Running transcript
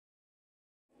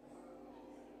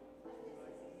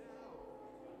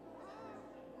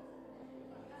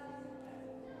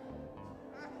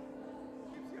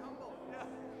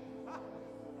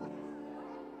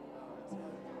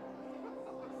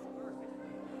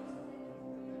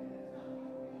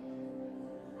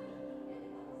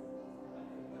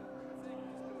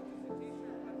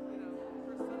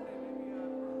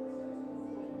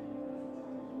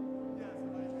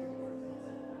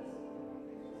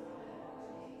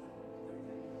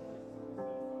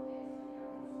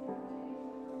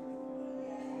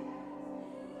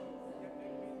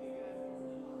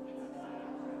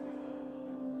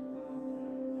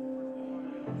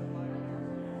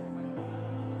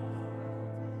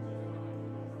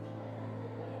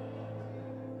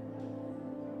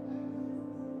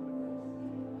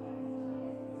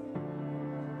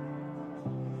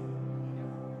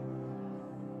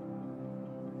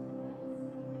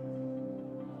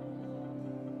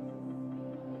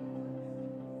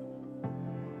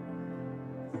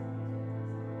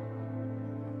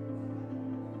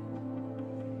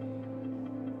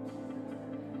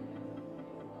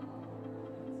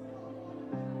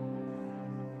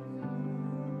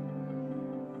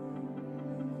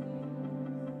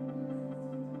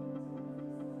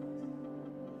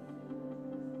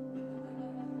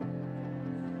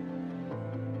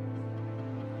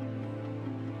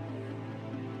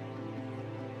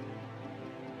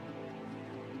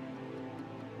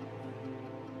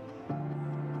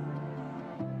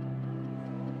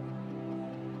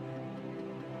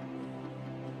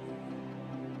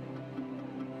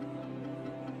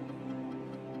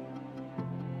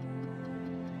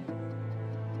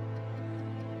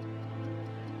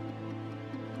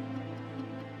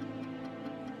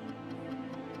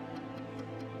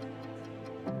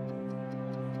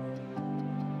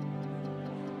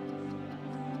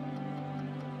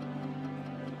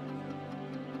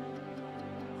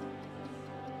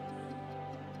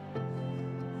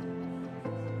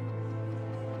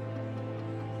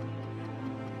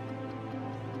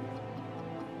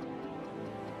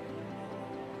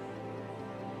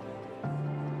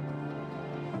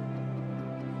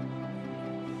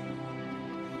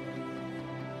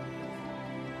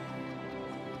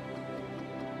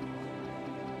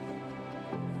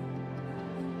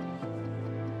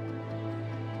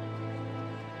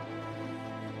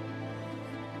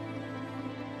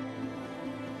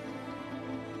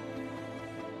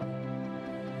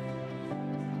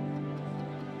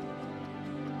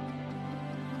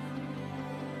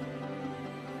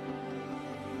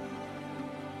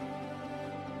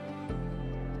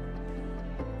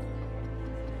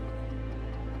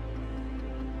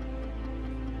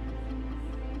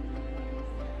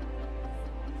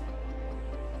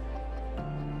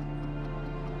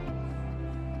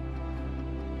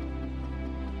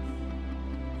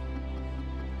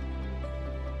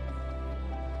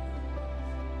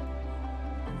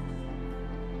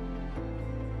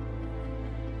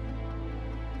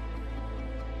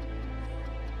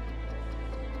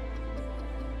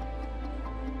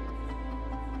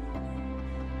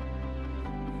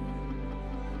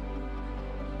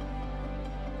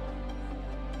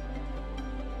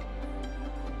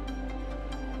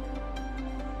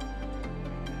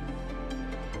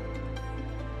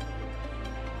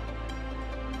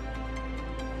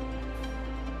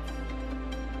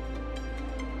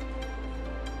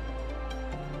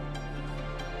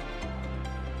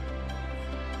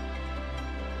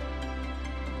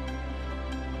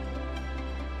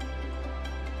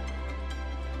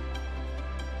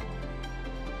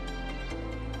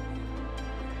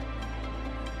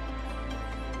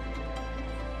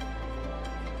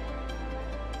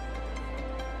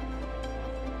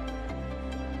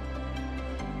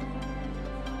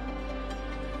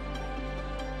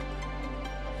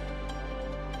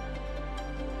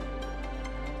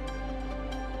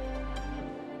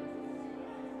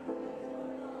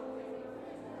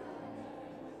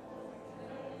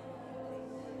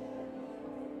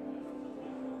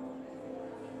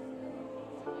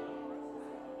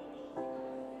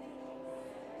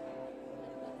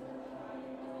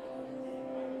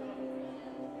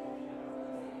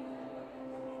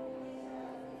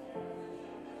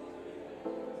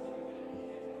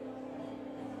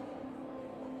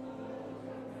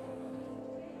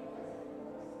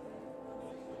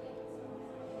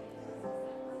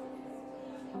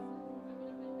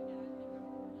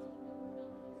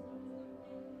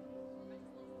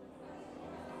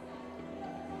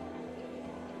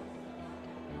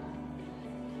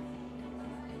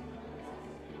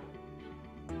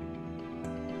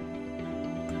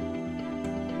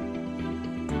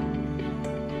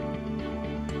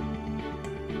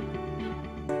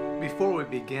Before we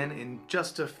begin, in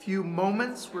just a few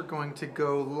moments, we're going to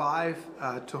go live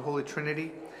to Holy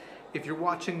Trinity. If you're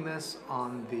watching this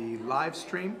on the live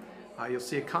stream, you'll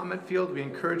see a comment field. We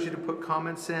encourage you to put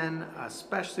comments in,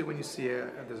 especially when you see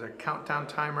there's a countdown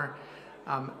timer.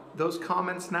 Those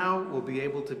comments now will be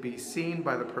able to be seen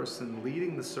by the person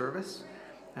leading the service.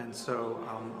 And so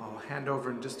I'll hand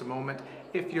over in just a moment.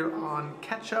 If you're on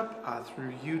catch-up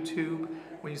through YouTube,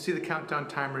 when you see the countdown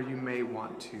timer, you may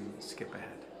want to skip ahead.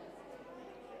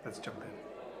 Let's jump in.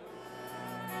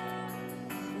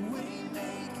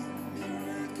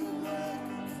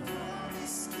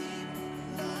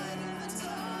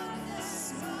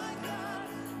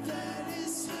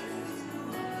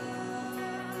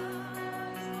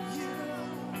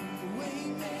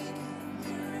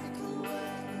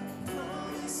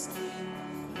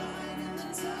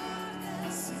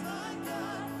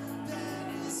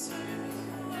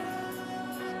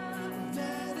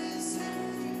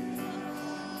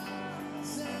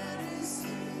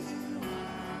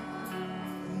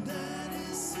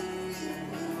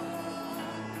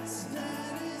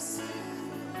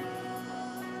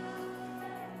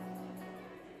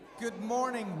 Good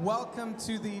morning. Welcome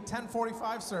to the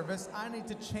 10:45 service. I need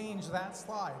to change that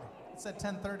slide. It said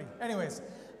 10:30. Anyways,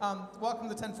 welcome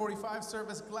to the 10:45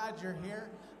 service. Glad you're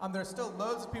here. There's still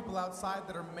loads of people outside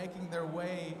that are making their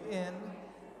way in.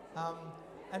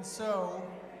 And so,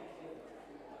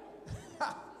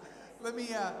 let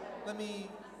me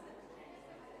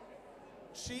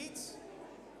cheat,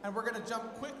 and we're going to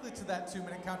jump quickly to that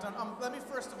 2-minute countdown. Let me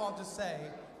first of all just say,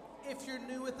 if you're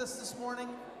new with us this morning,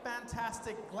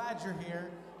 fantastic, glad you're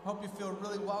here. Hope you feel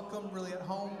really welcome, really at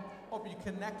home. Hope you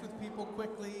connect with people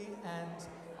quickly, and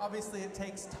obviously it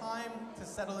takes time to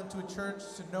settle into a church,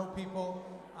 to know people,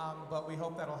 but we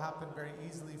hope that'll happen very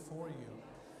easily for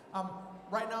you.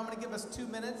 Right now I'm going to give us 2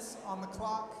 minutes on the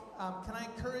clock. Can I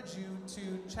encourage you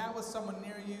to chat with someone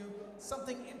near you,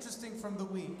 something interesting from the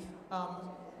week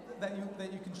that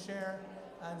you can share.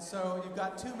 And so you've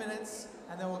got 2 minutes,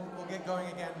 and then we'll get going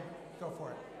again. Go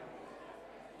for it.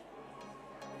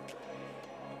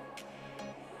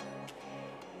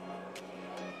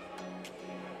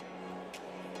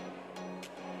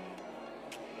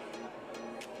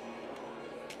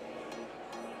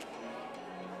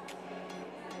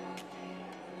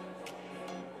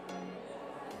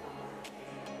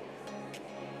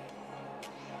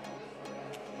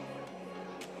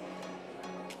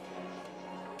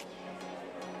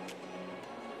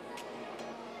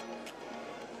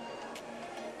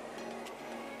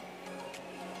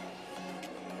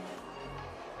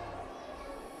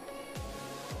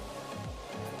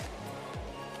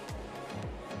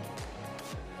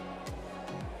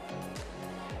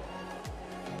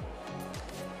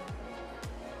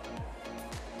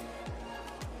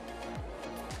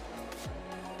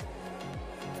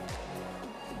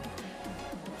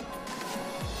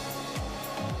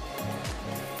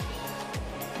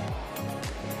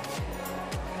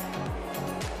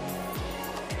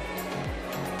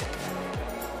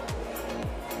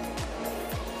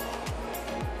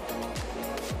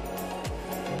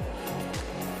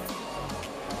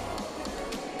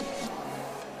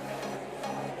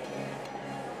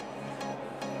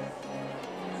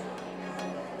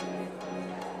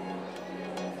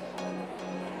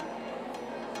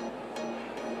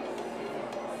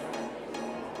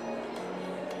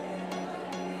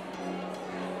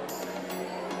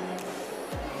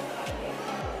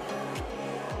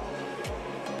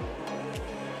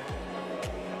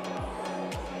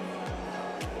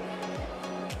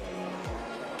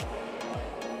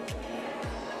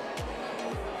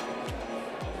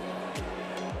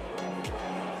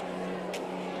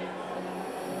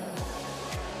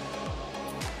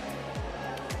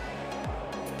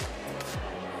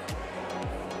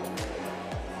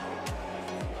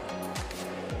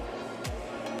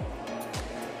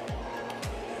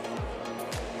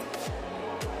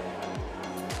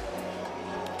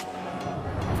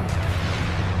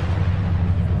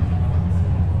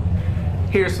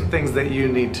 Here's some things that you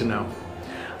need to know.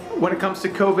 When it comes to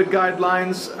COVID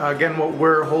guidelines, again, what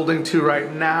we're holding to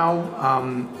right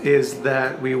now is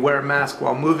that we wear a mask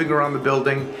while moving around the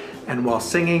building and while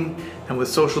singing, and with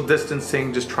social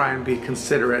distancing, just try and be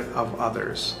considerate of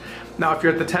others. Now, if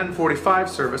you're at the 10:45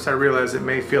 service, I realize it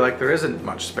may feel like there isn't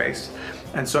much space.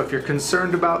 And so if you're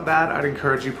concerned about that, I'd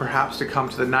encourage you perhaps to come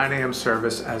to the 9 a.m.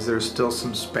 service, as there's still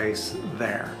some space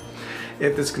there.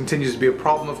 If this continues to be a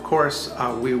problem, of course,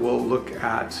 we will look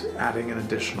at adding an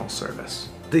additional service.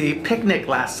 The picnic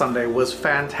last Sunday was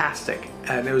fantastic,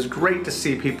 and it was great to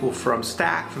see people from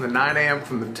Stack, from the 9 a.m.,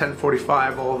 from the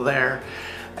 10:45, all there.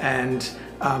 And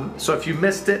so if you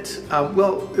missed it,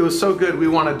 well, it was so good, we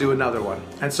want to do another one.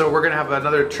 And so we're going to have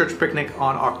another church picnic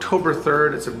on October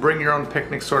 3rd. It's a bring your own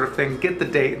picnic sort of thing. Get the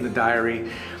date in the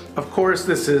diary. Of course,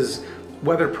 this is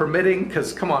weather permitting,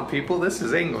 because come on people, this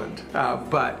is England.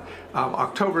 But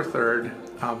October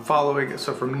 3rd, following,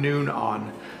 so from noon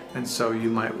on, and so you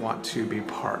might want to be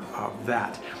part of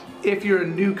that. If you're a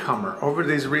newcomer, over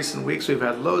these recent weeks we've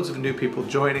had loads of new people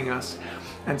joining us,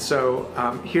 and so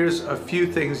here's a few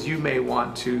things you may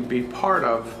want to be part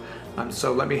of.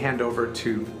 So let me hand over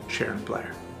to Sharon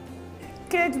Blair.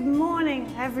 Good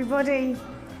morning, everybody.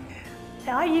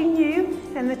 Are you new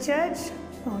in the church,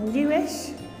 or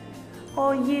newish,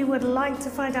 or you would like to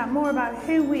find out more about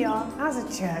who we are as a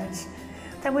church?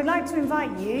 Then we'd like to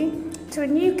invite you to a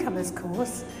newcomers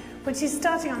course, which is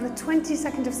starting on the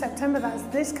 22nd of September, that's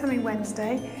this coming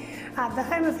Wednesday, at the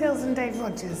home of Hills and Dave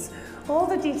Rogers. All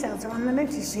the details are on the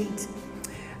notice sheet.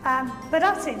 But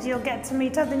at it, you'll get to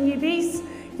meet other newbies,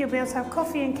 you'll be able to have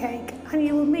coffee and cake, and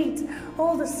you will meet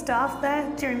all the staff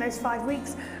there during those 5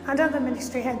 weeks, and other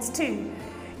ministry heads too.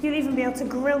 You'll even be able to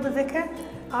grill the vicar,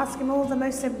 ask him all the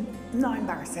most, not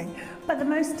embarrassing, but the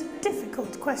most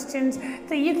difficult questions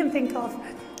that you can think of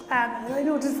in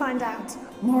order to find out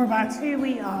more about who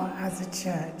we are as a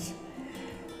church.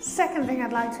 Second thing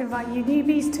I'd like to invite you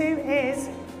newbies to is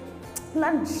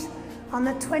lunch on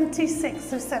the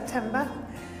 26th of September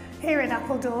here at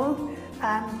Appledore.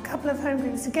 A couple of home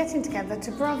groups are getting together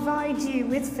to provide you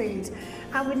with food,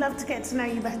 and we'd love to get to know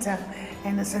you better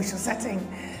in a social setting.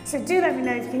 So do let me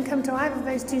know if you can come to either of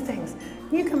those two things,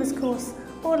 newcomers course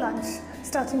or lunch,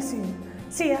 starting soon.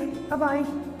 See ya, bye-bye.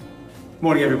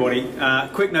 Morning everybody.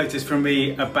 Quick notice from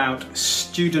me about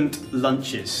student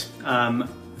lunches.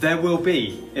 There will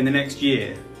be, in the next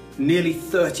year, nearly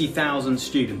 30,000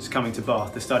 students coming to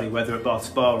Bath to study, whether at Bath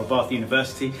Spa or Bath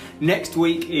University. Next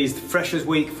week is Freshers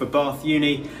Week for Bath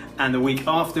Uni, and the week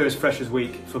after is Freshers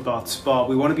Week for Bath Spa.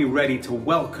 We want to be ready to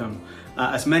welcome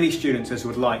as many students as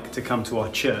would like to come to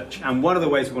our church. And one of the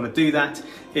ways we want to do that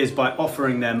is by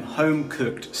offering them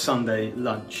home-cooked Sunday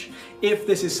lunch. If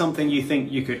this is something you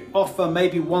think you could offer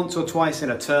maybe once or twice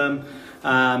in a term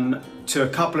to a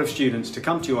couple of students to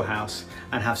come to your house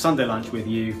and have Sunday lunch with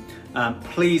you,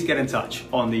 please get in touch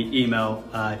on the email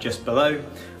just below.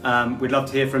 We'd love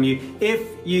to hear from you. If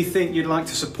you think you'd like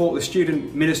to support the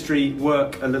student ministry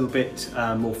work a little bit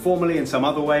more formally in some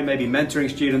other way, maybe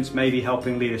mentoring students, maybe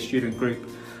helping lead a student group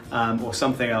or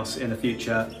something else in the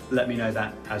future, let me know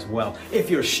that as well.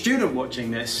 If you're a student watching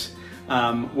this,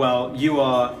 well, you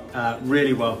are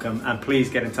really welcome, and please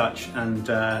get in touch,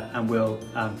 and we'll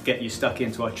get you stuck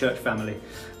into our church family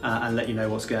and let you know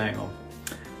what's going on.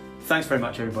 Thanks very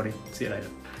much, everybody. See you later.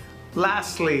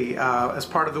 Lastly, as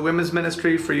part of the women's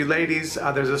ministry for you ladies,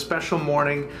 there's a special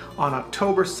morning on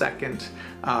October 2nd,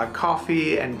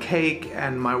 coffee and cake,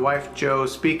 and my wife Jo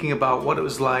speaking about what it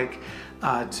was like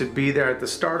to be there at the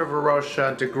start of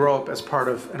Arosha, to grow up as part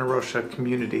of an Arosha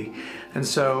community. And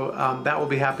so that will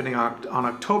be happening on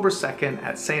October 2nd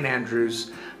at St.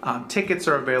 Andrews. Tickets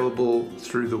are available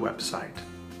through the website.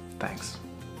 Thanks.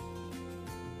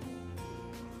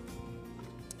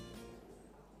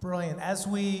 Brilliant. As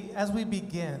we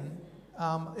begin,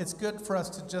 it's good for us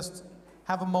to just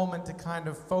have a moment to kind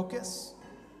of focus,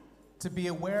 to be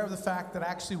aware of the fact that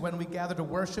actually when we gather to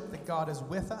worship, that God is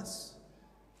with us.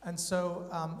 And so,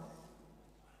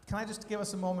 can I just give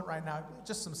us a moment right now,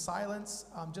 just some silence,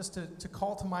 just to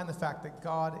call to mind the fact that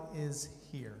God is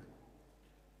here.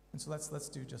 And so let's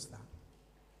do just that.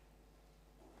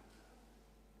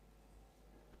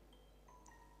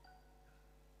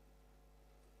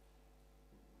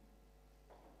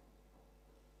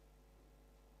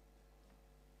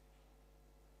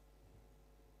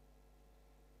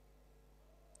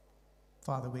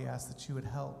 Father, we ask that you would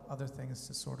help other things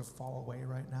to sort of fall away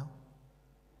right now,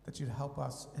 that you'd help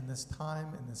us in this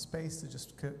time, in this space,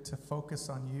 to focus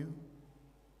on you,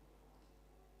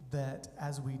 that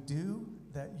as we do,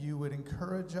 that you would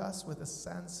encourage us with a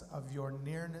sense of your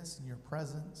nearness and your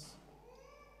presence.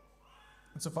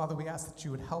 And so, Father, we ask that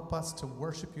you would help us to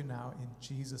worship you now in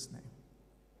Jesus' name.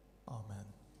 Amen.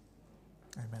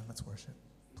 Amen. Let's worship.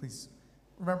 Please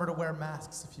remember to wear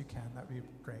masks if you can. That would be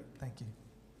great. Thank you.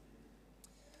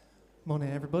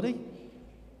 Morning, everybody.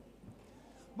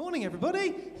 Morning,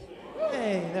 everybody.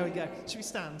 Hey, there we go. Should we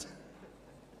stand?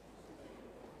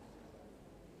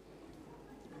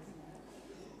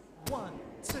 One,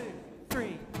 two,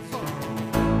 three, four.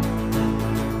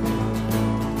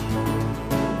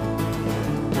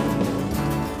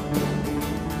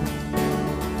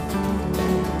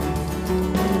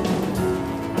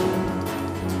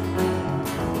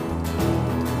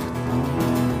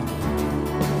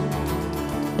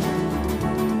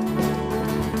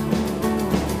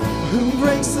 who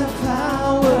breaks the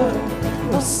power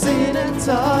of sin and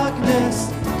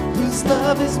darkness, whose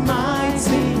love is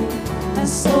mighty and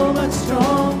so much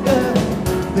stronger,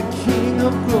 the King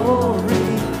of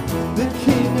glory, the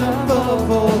King above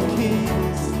all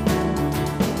kings,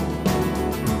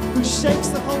 who shakes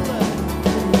the whole earth,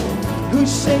 who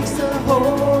shakes the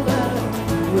whole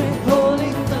earth with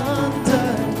holy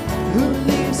thunder, who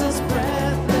leaves us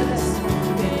breathless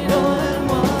in awe and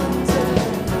wonder,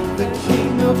 the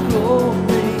King of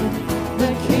glory,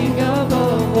 the King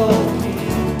above all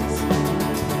kings.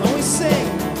 And we sing,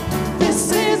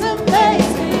 this is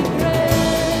amazing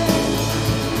grace,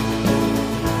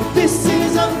 this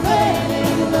is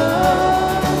unfailing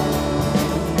love,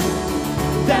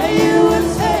 that you would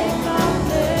take my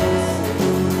place,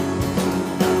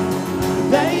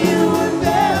 that you would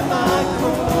bear my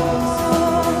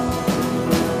cross,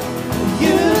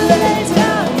 you laid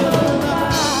down your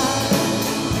life,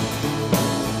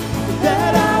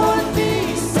 that I would be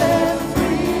set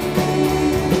free.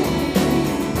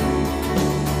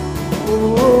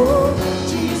 Oh,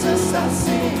 Jesus, I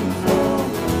sing for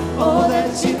all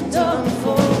that you've done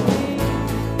for me.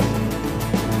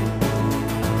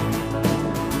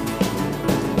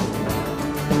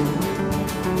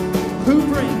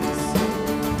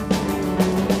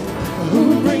 Who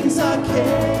brings our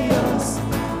chaos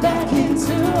back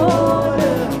into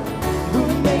order? Who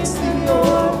makes the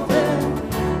orphan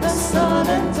a son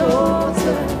and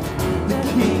daughter? The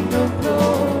King of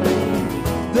glory,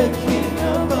 the King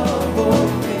above all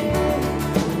kings.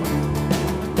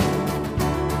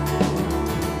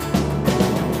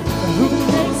 Who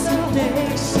makes the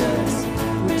nations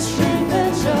with truth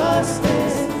and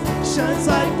justice, shines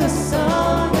like the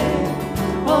sun in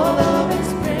all of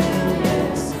its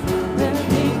brilliance, the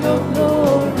King of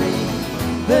glory,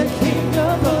 the King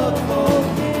above all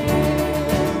kings.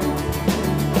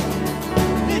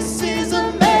 This is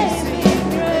amazing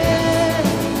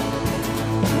grace,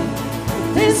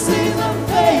 this is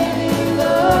unfailing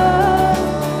love,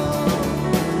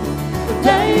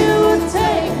 that you would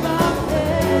take my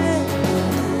place,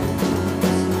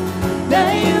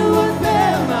 that you would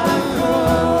bear my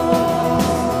cross,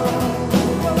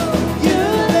 you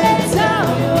laid down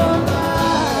your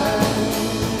life,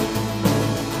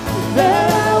 that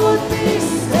I would be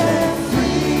set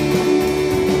free.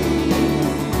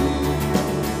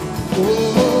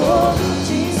 Oh,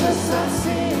 Jesus, I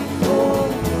sing for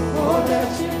all that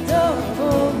you've done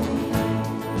for me.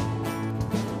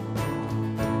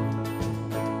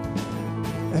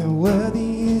 And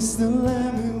worthy is the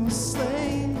Lamb who was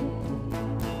slain,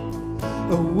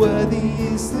 oh, worthy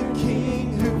is the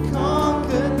King who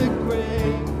conquered the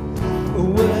grave, oh,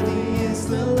 worthy is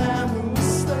the Lamb who was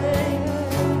slain,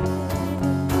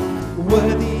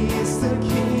 worthy is the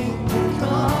King who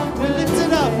conquered. We lift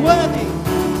it up, worthy,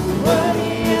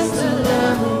 worthy is the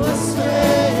Lamb who was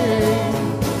slain,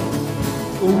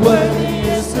 worthy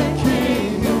is the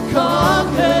King who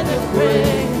conquered the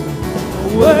grave,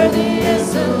 worthy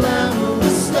is the Lamb who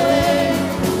was slain,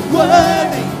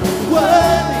 worthy,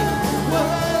 worthy,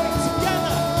 worthy.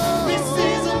 Together, this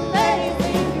is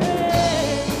amazing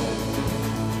grace,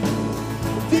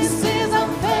 this is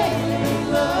unfailing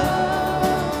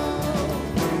love,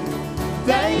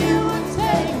 that you would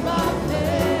take my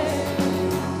place,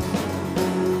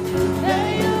 that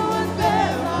you would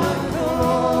bear my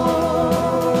cross.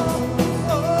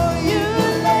 Oh, you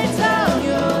laid down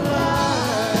your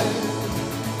life,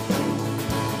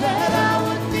 that I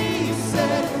would be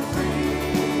set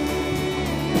free.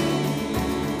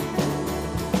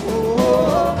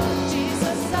 Oh,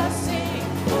 Jesus, I sing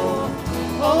for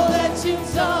all that you've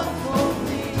done for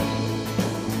me.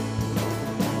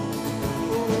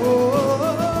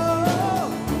 Oh,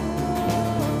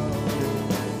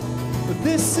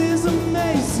 this is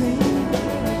amazing.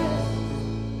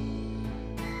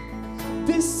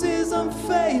 This is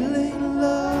unfailing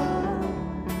love,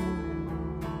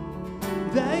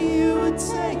 that you would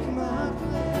take my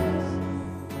place,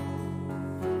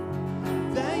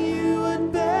 that you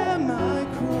would bear my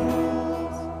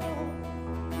cross,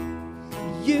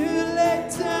 you laid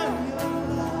down your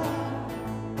life,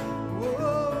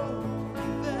 whoa,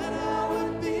 that I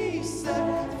would be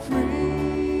set free.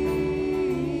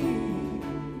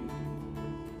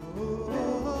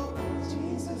 Oh,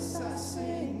 Jesus, I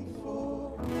sing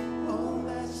for all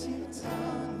that you've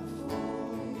done for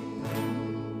me.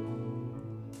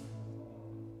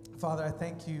 Father, I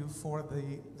thank you for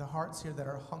the hearts here that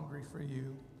are hungry for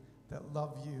you, that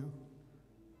love you.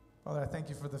 Father, I thank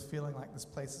you for the feeling like this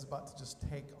place is about to just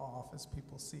take off as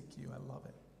people seek you. I love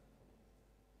it.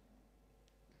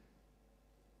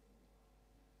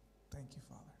 Thank you,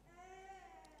 Father.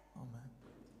 Amen.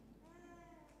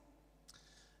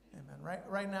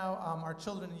 Right now, our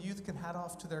children and youth can head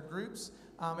off to their groups.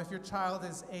 If your child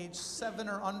is age 7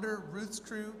 or under, Ruth's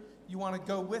crew, you want to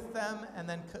go with them and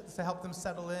then to help them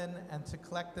settle in and to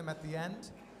collect them at the end.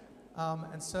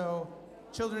 And so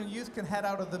children and youth can head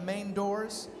out of the main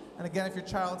doors. And again, if your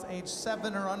child's age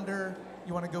 7 or under,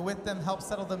 you want to go with them, help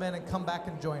settle them in, and come back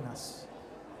and join us.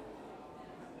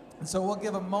 And so we'll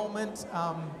give a moment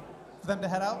for them to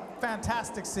head out.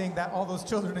 Fantastic seeing that, all those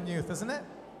children and youth, isn't it?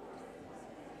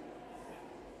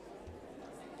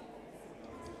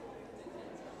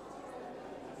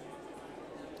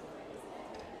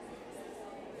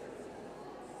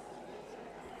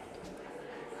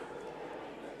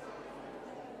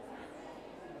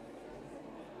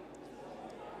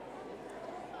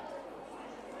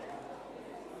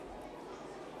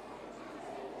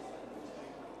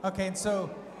 Okay, and so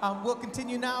we'll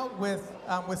continue now with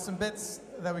some bits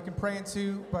that we can pray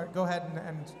into, but go ahead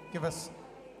and give us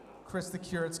Chris the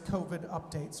Curate's COVID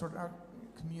update, sort of our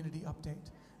community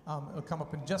update. It'll come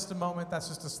up in just a moment. That's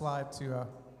just a slide to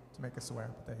make us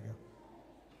aware, but there you go.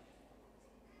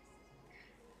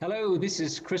 Hello, this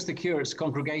is Chris the Curate's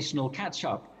Congregational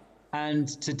Catch-Up,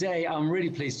 and today I'm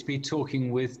really pleased to be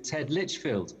talking with Ted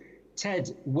Litchfield. Ted,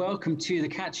 welcome to the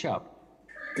Catch-Up.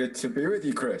 Good to be with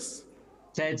you, Chris.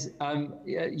 Ted,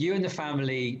 you and the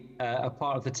family are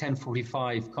part of the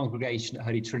 1045 congregation at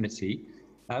Holy Trinity,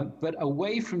 but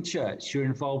away from church, you're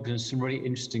involved in some really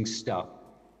interesting stuff.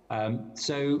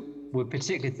 So we're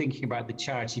particularly thinking about the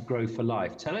charity Grow for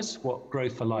Life. Tell us what Grow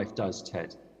for Life does,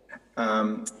 Ted.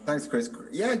 Thanks, Chris.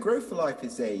 Yeah, Grow for Life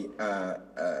is an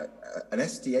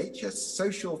STH, a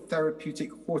social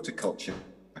therapeutic horticulture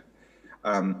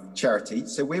charity.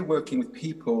 So we're working with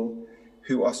people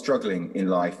who are struggling in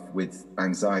life with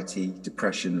anxiety,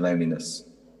 depression, loneliness.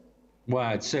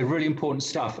 Wow, so really important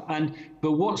stuff.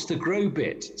 But what's the grow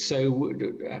bit? So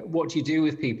what do you do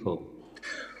with people?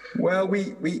 Well,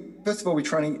 we first of all, we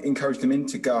try and encourage them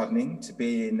into gardening, to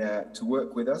be to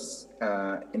work with us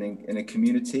in a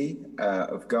community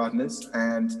of gardeners,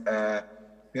 and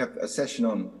we have a session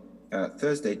on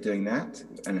Thursday doing that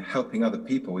and helping other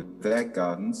people with their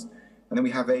gardens, and then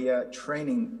we have a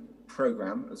training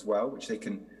program as well, which they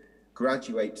can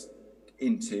graduate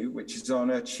into, which is on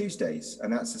Tuesdays,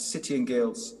 and that's a City and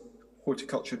Guilds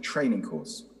horticulture training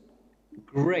course.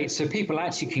 Great, so people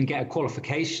actually can get a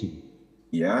qualification.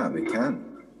 Yeah, they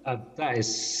can. That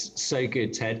is so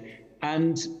good, Ted.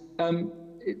 And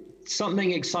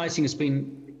something exciting has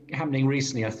been happening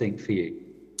recently, I think, for you.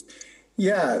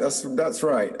 Yeah, that's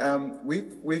right.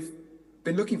 We've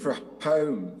been looking for a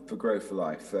home for Grow for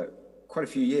Life for quite a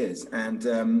few years, and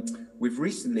we've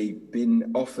recently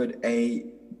been offered a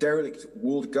derelict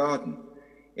walled garden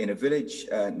in a village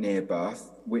near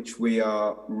Bath, which we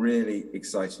are really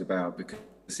excited about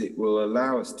because it will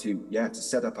allow us to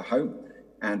set up a home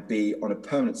and be on a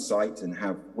permanent site and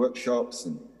have workshops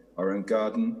and our own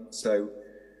garden. So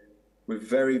we're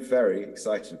very, very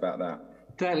excited about that.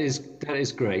 That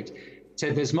is great.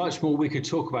 Ted, there's much more we could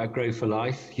talk about Grow for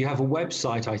Life. You have a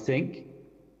website, I think.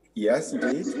 Yes,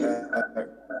 indeed.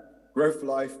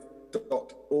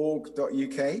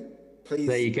 growforlife.org.uk. Please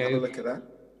there you go. Have a look at that.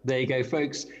 There you go,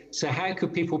 folks. So how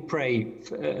could people pray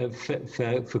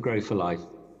for Grow for Life?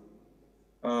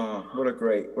 Oh, what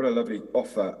a lovely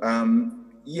offer.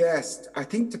 Yes, I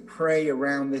think to pray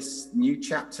around this new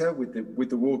chapter with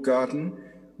the walled garden,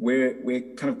 we're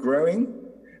kind of growing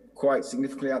quite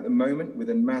significantly at the moment with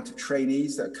the amount of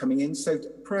trainees that are coming in. So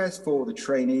prayers for the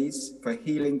trainees, for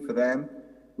healing for them,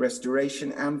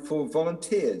 restoration, and for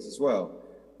volunteers as well.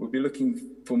 We'll be looking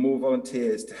for more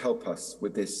volunteers to help us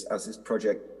with this as this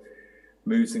project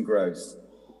moves and grows.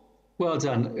 Well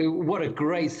done. What a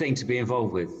great thing to be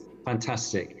involved with.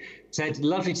 Fantastic. Ted,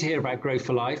 lovely to hear about Grow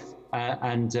for Life,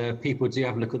 and people do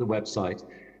have a look at the website.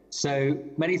 So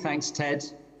many thanks, Ted.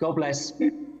 God bless.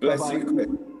 Bless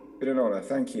you. Been an honor.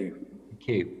 Thank you. Thank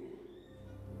you.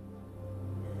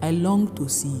 I long to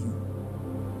see you,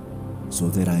 so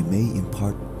that I may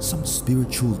impart some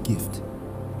spiritual gift,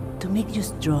 to make you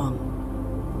strong.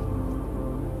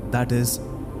 That is,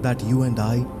 that you and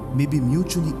I may be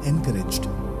mutually encouraged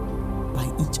by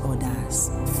each other's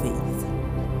faith.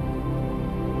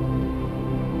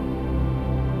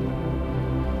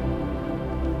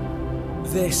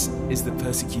 This is the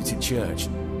persecuted church,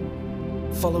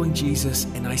 following Jesus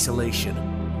in isolation,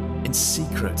 in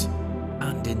secret,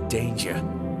 and in danger.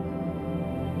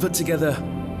 But together,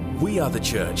 we are the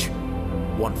church,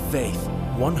 one faith,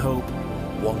 one hope,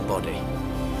 one body.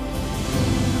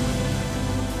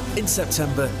 In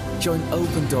September, join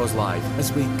Open Doors Live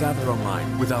as we gather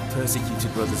online with our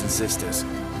persecuted brothers and sisters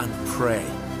and pray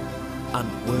and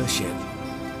worship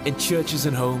in churches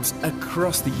and homes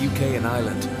across the UK and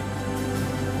Ireland.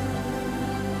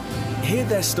 Hear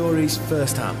their stories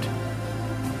firsthand.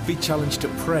 Be challenged to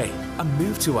pray and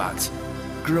move to act.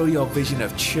 Grow your vision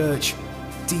of church,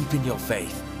 deepen your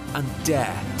faith, and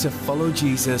dare to follow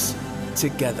Jesus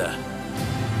together.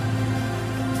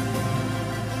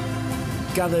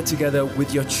 Gather together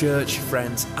with your church,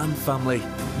 friends, and family,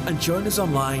 and join us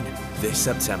online this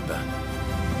September.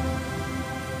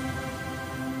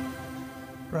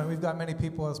 Right, we've got many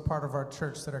people as part of our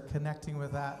church that are connecting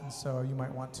with that, and so you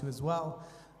might want to as well.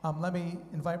 Let me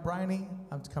invite Bryony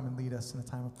to come and lead us in a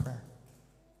time of prayer.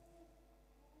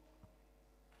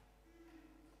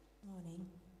 Morning.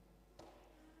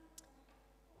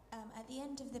 At the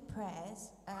end of the prayers,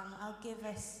 I'll give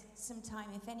us some time.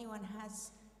 If anyone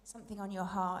has something on your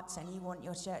heart and you want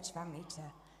your church family to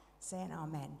say an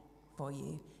amen for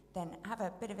you, then have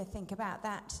a bit of a think about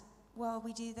that while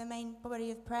we do the main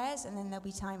body of prayers, and then there'll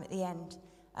be time at the end.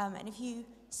 And if you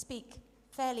speak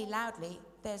fairly loudly,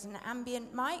 there's an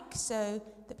ambient mic, so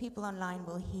the people online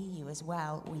will hear you as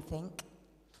well, we think.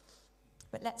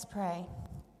 But let's pray.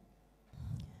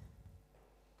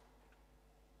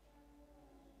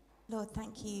 Lord,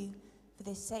 thank you for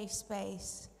this safe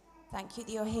space. Thank you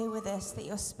that you're here with us, that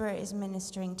your Spirit is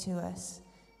ministering to us.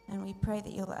 And we pray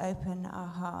that you'll open our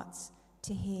hearts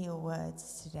to hear your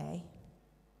words today.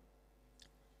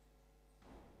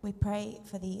 We pray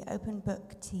for the open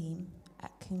book team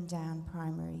at Coombe Down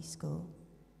Primary School.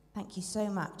 Thank you so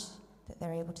much that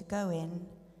they're able to go in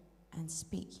and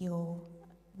speak your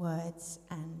words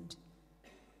and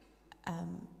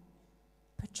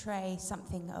portray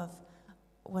something of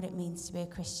what it means to be a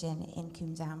Christian in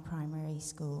Coombe Down Primary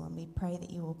School, and we pray that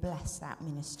you will bless that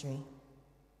ministry.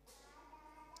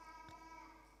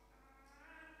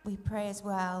 We pray as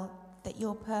well that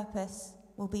your purpose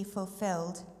will be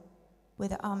fulfilled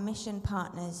with our mission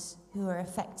partners who are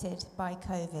affected by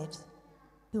COVID,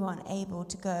 who aren't able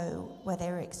to go where they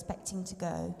were expecting to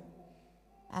go.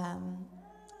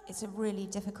 It's a really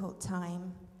difficult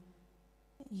time.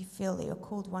 You feel that you're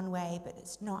called one way, but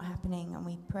it's not happening, and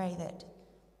we pray that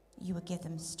you will give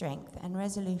them strength and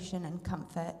resolution and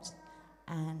comfort,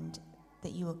 and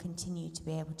that you will continue to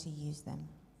be able to use them.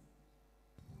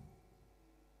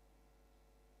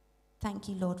 Thank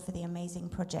you, Lord, for the amazing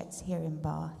projects here in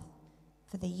Bath,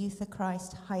 for the Youth for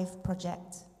Christ Hive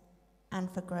project, and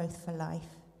for Growth for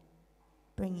Life,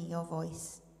 bringing your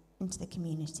voice into the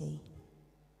community.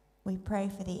 We pray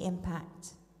for the impact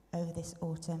over this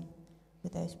autumn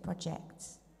with those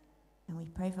projects, and we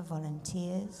pray for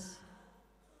volunteers,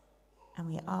 and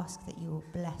we ask that you will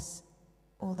bless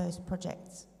all those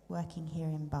projects working here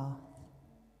in Bath.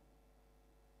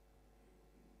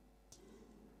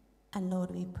 And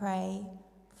Lord, we pray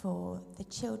for the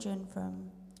children from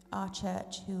our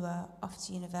church who are off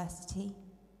to university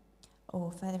or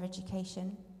further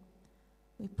education.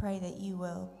 We pray that you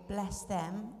will bless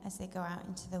them as they go out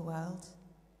into the world,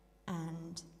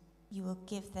 and you will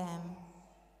give them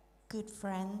good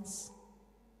friends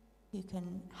who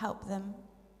can help them.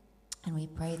 And we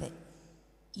pray that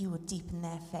you will deepen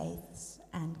their faiths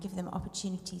and give them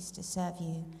opportunities to serve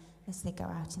you as they go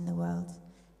out in the world.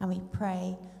 And we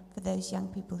pray for those young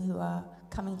people who are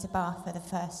coming to Bath for the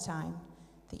first time,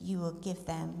 that you will give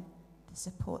them the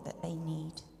support that they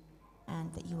need,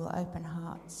 and that you will open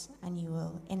hearts and you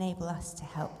will enable us to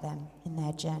help them in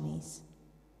their journeys.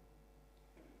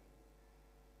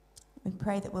 We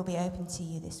pray that we'll be open to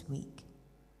you this week,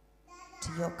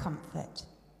 to your comfort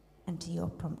and to your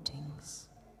promptings.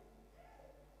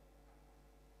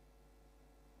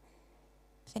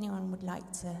 If anyone would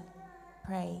like to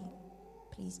pray,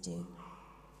 please do.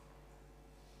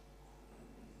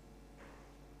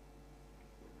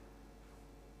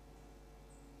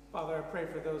 Father, I pray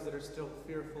for those that are still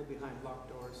fearful behind locked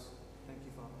doors. Thank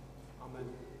you, Father. Amen.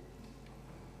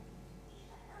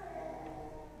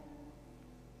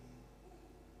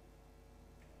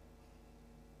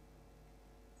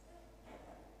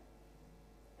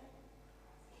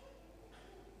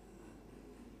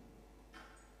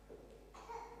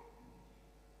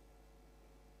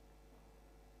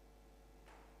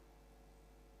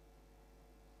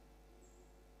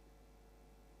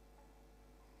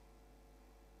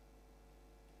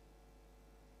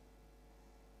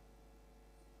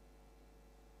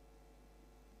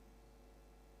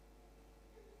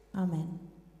 Amen.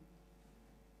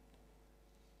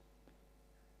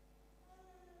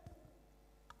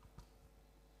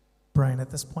 Brian,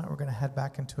 at this point, we're going to head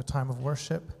back into a time of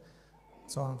worship.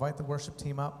 So I'll invite the worship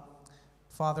team up.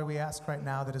 Father, we ask right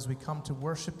now that as we come to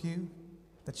worship you,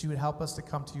 that you would help us to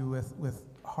come to you with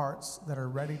hearts that are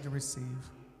ready to receive.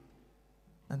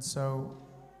 And so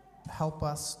help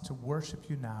us to worship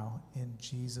you now in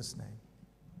Jesus' name.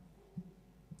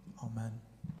 Amen.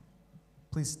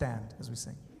 Please stand as we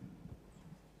sing.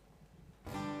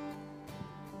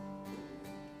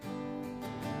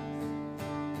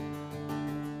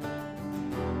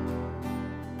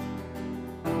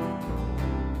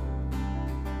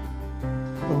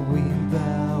 We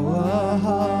bow our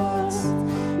hearts,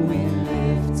 we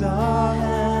lift our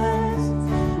hands,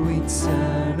 we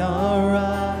turn our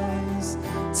eyes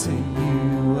to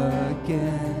you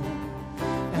again,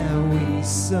 and we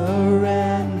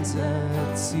surrender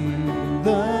to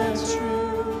the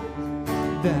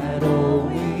truth that all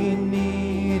we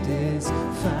need is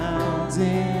found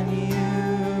in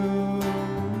you.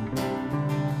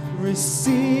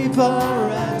 Receive our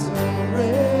adoration,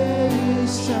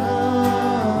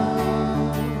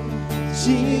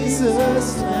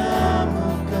 Jesus, Lamb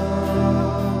of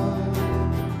God.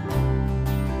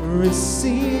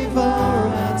 Receive our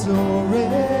adoration.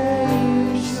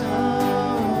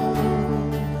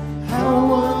 How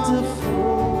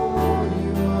wonderful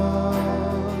you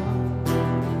are.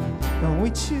 And we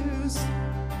choose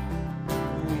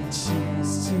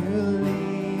to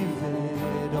leave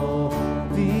it all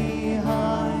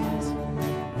behind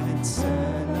and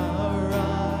turn our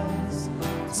eyes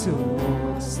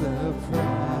towards the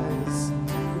prize,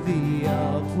 the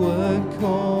upward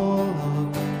call of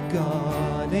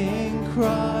God in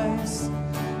Christ.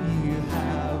 You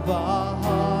have our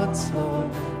hearts, Lord,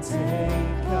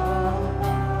 take our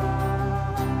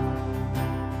heart.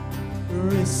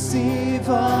 Receive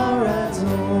our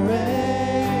adoration,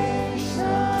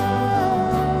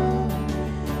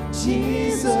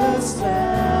 Jesus,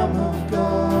 Lamb of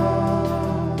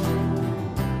God.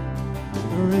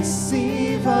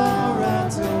 Receive our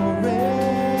adoration.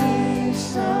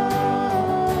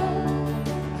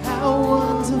 How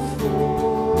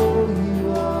wonderful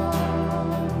you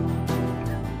are.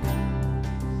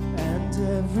 And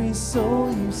every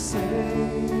soul you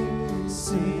save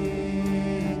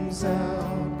sings out.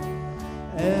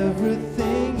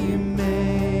 Everything you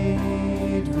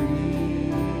made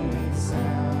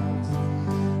resounds.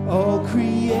 All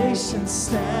creation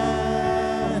standing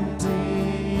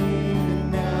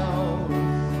now,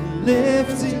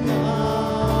 lifting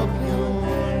up your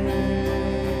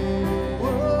name.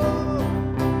 Whoa.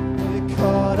 We're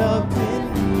caught up in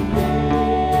the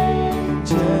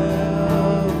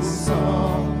angels'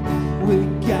 song. We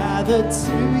gather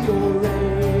to your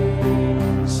ancient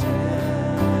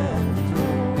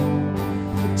throne.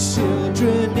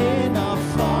 Children in our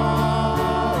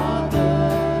Father's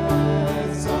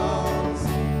arms,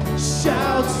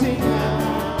 shouting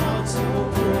out your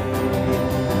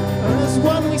praise. As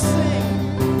one we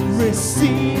sing,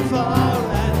 receive our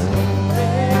adoration,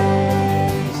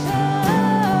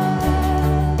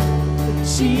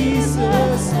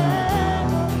 Jesus,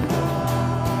 Lamb of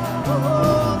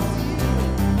God.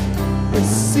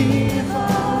 Receive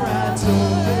our adoration.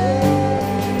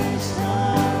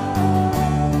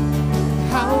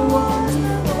 How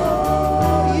wonderful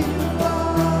you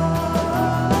are.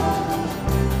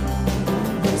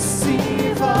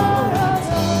 Receive our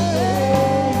adoration.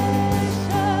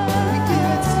 We give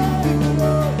it to you,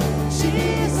 Lord.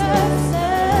 Jesus,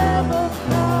 Lamb of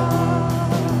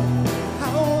God.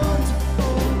 How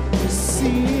wonderful.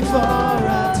 Receive our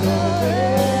adoration.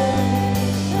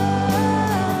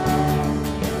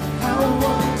 How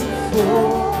wonderful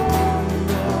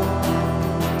you are.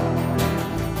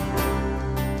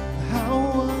 How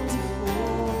wonderful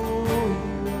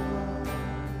you are.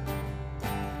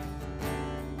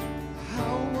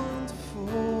 How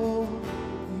wonderful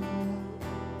you are.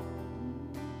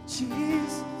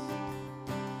 Jesus,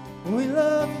 we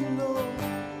love you, Lord.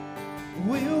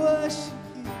 We worship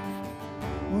you.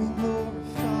 We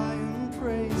glorify and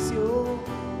praise your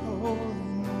holy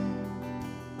name.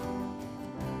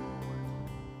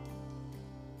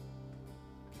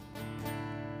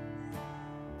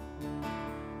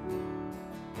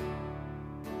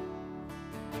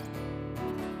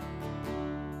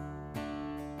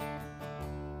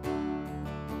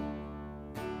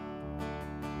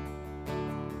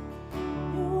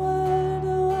 You are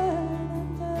the word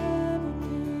and the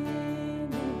beginning.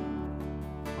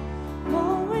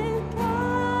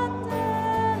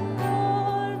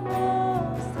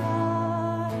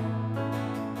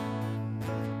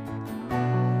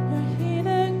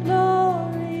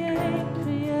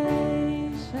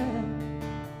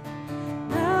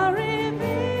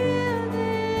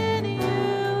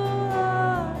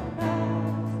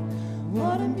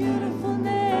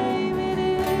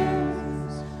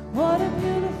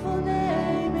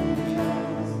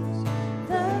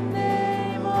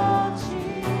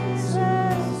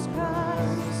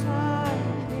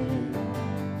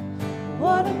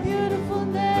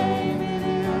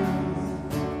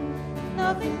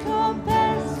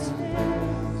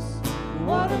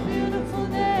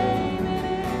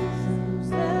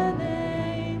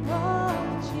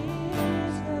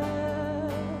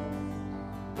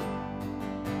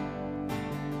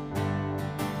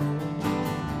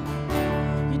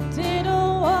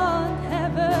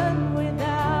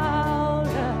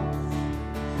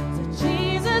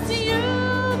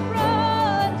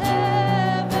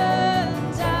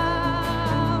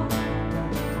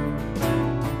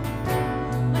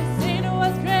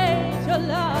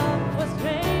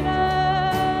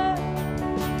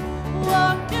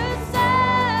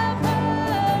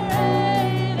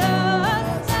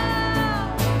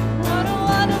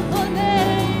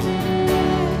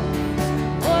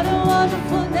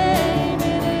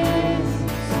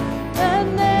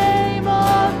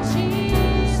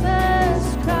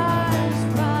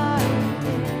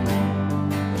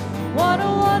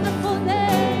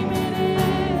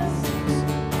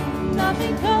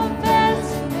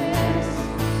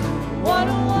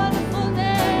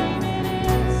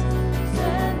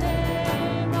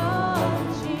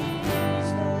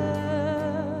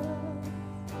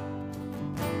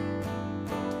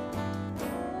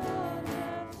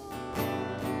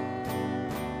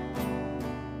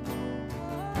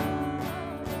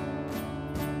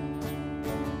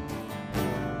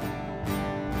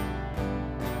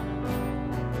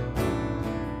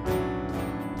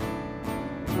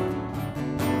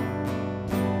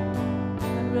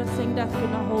 death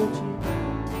could not hold you.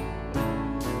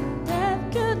 Death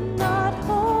could not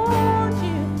hold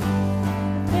you.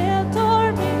 The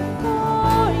door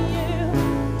before you.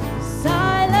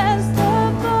 Silence the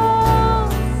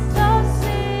bones of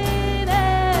sin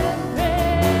and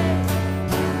grave.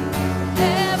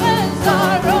 Heavens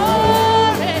are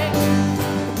roaring,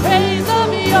 praise of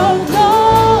your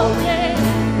glory.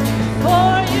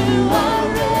 For you are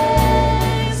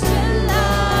raised to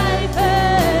life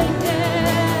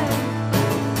again.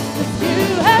 You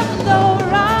have no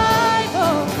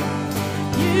rival,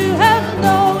 you have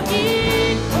no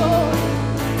equal.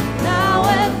 Now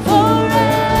and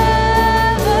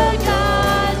forever,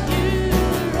 God, you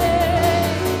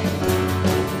reign.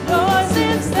 Yours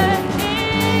is the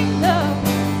kingdom,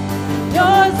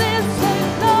 yours is the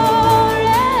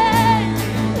glory,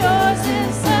 yours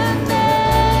is the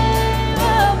name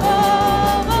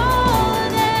above all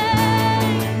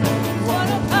names. What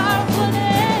a powerful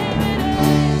name it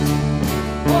is.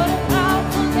 What a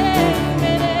powerful name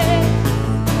it is.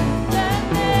 The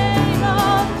name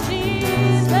of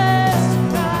Jesus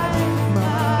Christ,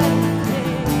 my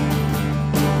King.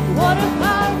 What a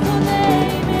powerful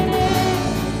name it is.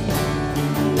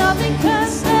 Nothing can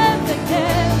stand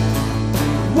against.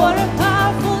 What a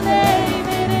powerful name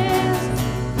it is.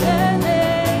 The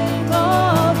name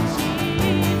of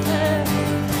Jesus.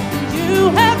 You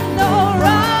have no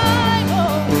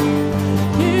rival.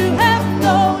 You have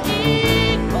no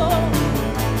equal.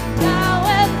 Now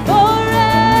and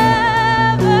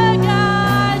forever,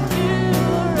 God, you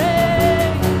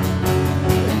reign.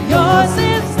 Yours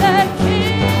is the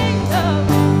kingdom.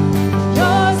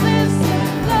 Yours is the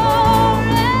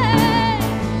glory.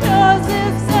 Yours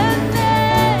is the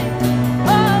name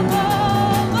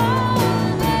above all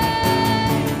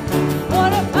names.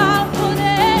 What a powerful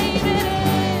name it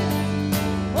is.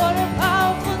 What a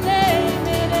powerful name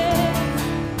it is.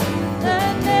 The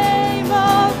name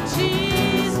of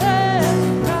Jesus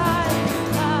Christ,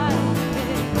 my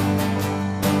King.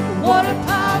 What a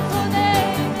powerful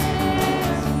name it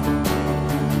is.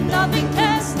 Nothing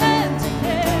can stand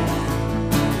against.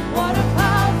 What a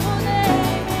powerful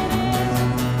name it is.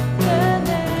 The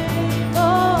name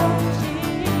of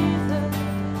Jesus.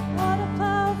 What a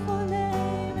powerful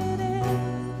name it is.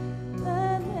 The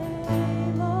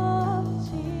name of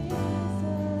Jesus.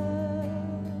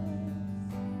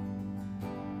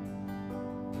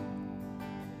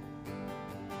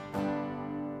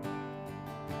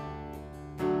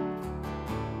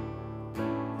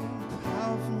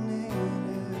 Powerful name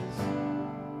it is.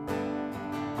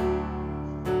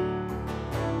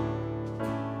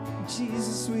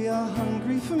 Jesus, we are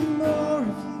hungry for more of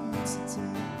you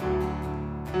today.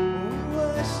 We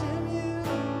worship you.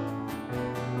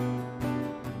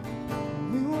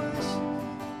 We worship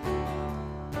you.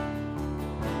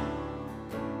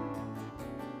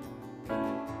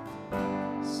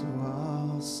 So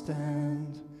I'll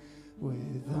stand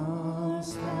with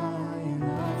arms high and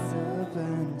hearts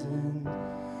abandoned,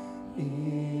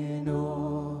 in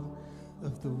awe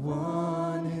of the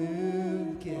one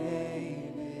who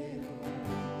gave it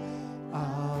all.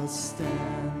 I'll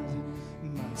stand,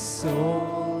 my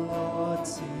soul, Lord,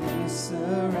 to you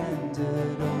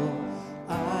surrendered. All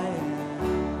I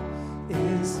am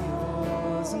is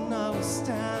yours, and I will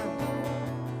stand,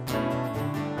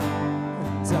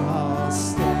 and I'll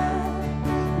stand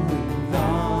with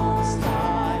arms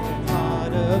high and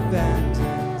heart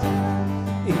abandoned,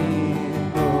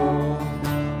 in awe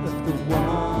of the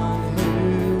one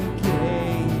who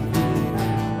gave me.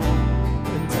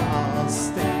 And I'll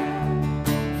stand,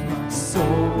 my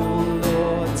soul,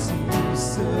 Lord, to you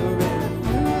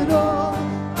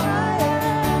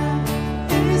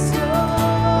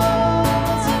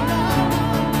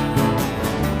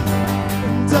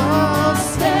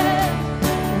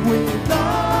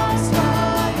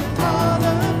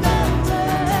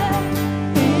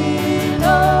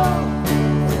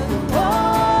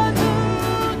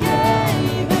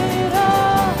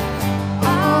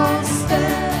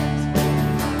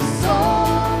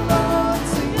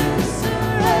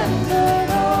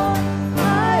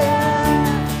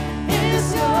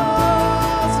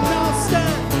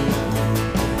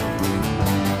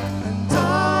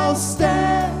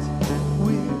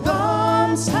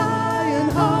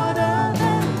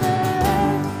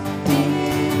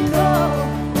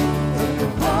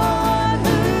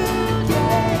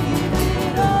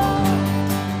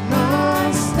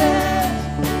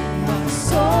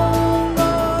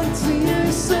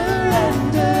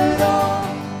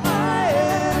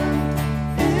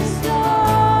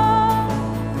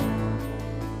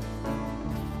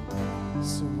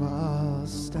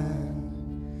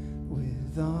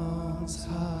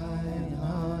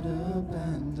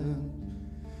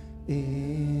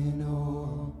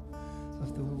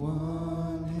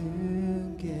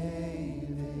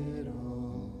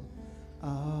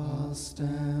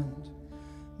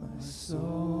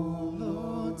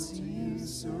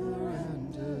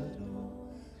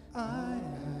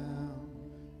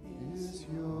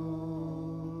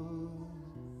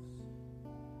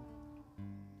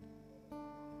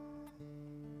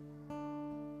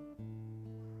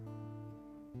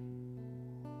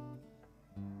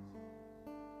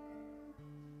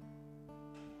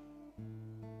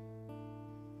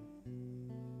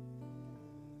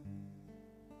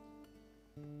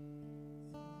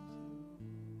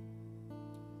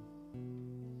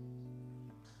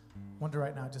wonder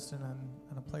right now, just in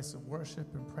a place of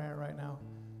worship and prayer right now,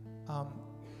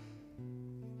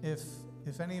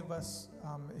 if any of us,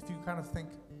 if you kind of think,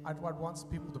 I'd want some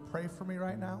people to pray for me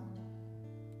right now,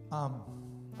 I'm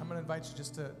going to invite you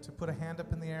just to put a hand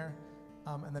up in the air,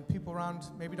 and then people around,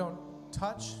 maybe don't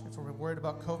touch if we're worried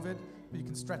about COVID, but you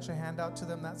can stretch a hand out to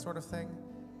them, that sort of thing.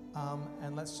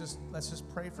 And let's just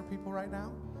pray for people right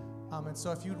now. And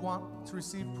so if you'd want to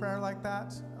receive prayer like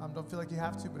that, don't feel like you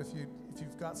have to, but if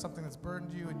you've got something that's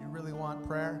burdened you and you really want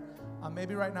prayer,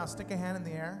 maybe right now stick a hand in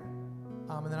the air,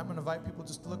 and then I'm going to invite people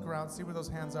just to look around, see where those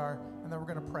hands are, and then we're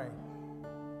going to pray.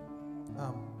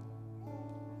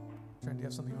 Trent, do you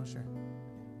have something you want to share?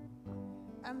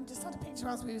 Just had a picture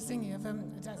as we were singing of a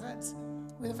desert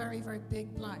with a very, very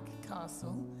big black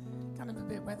castle, kind of a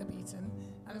bit weather-beaten,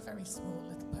 and a very small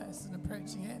little person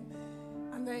approaching it.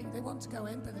 And they want to go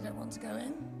in, but they don't want to go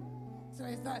in. So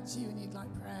if that's you and you'd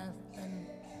like prayer, then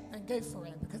go for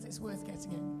it, because it's worth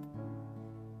getting in.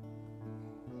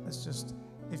 Let's just,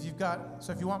 if you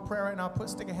want prayer right now,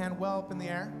 stick a hand well up in the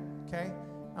air, okay?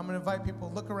 I'm going to invite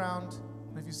people, look around,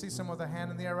 and if you see someone with a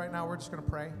hand in the air right now, we're just going to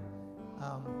pray.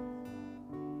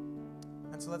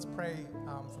 And so let's pray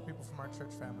for people from our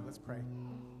church family. Let's pray.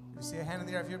 If you see a hand in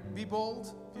the air, be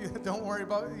bold. If you don't worry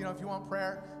about, if you want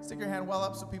prayer, stick your hand well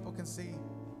up so people can see.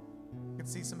 You can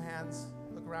see some hands.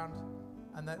 Look around,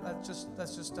 and let's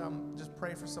just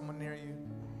pray for someone near you.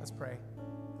 Let's pray.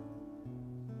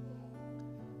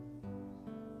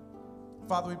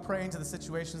 Father, we pray into the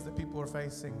situations that people are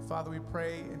facing. Father, we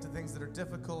pray into things that are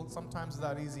difficult, sometimes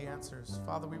without easy answers.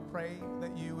 Father, we pray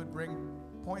that you would bring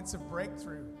points of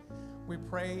breakthrough. We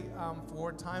pray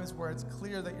for times where it's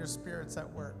clear that your Spirit's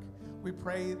at work. We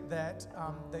pray that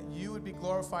you would be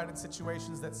glorified in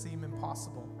situations that seem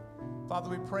impossible. Father,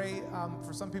 we pray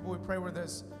for some people, we pray where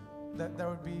that there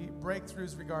would be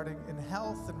breakthroughs regarding in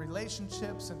health and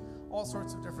relationships and all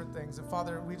sorts of different things. And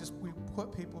Father, we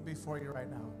put people before you right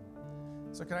now.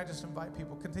 So can I just invite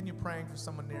people, continue praying for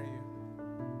someone near you.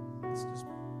 Let's just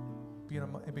be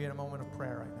in a moment of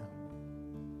prayer right now.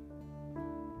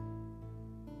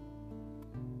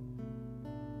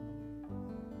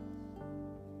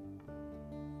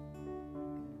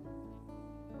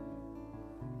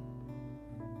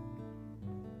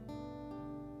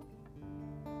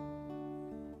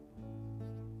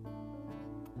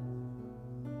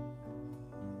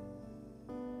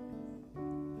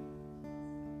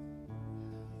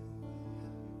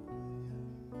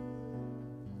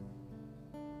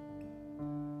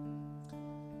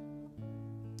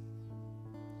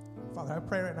 Father, I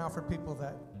pray right now for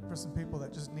some people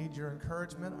that just need your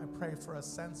encouragement. I pray for a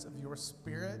sense of your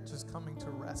Spirit just coming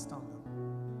to rest on them.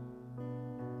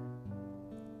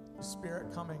 Your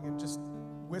Spirit coming and just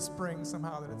whispering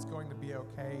somehow that it's going to be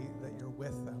okay, that you're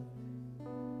with them.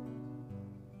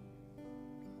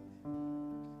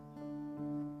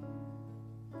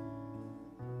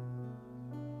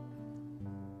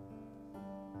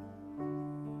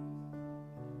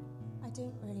 I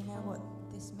don't really know what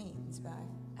this means, but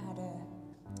I had a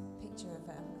picture of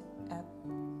a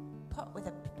pot with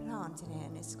a plant in it,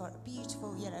 and it's got a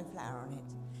beautiful yellow flower on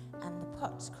it, and the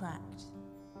pot's cracked,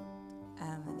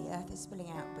 and the earth is spilling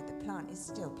out, but the plant is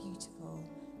still beautiful,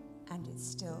 and it's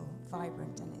still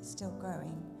vibrant, and it's still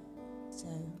growing. So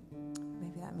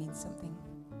maybe that means something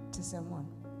to someone.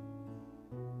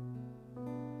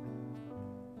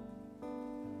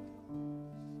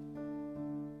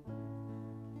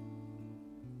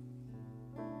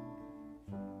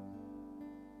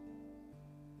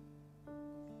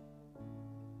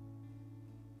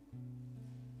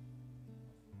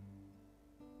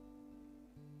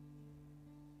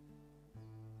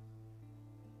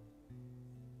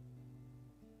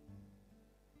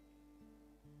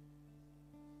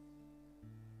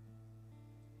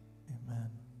 Amen.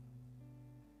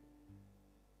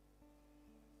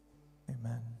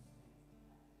 Amen.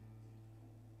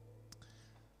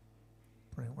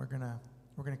 Brilliant. We're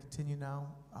gonna continue now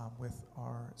with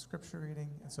our scripture reading,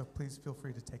 and so please feel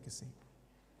free to take a seat.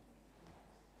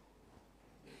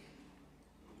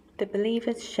 The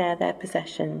believers share their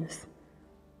possessions.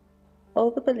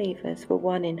 All the believers were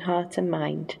one in heart and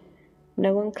mind.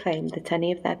 No one claimed that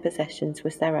any of their possessions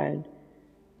was their own,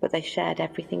 but they shared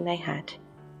everything they had.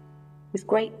 With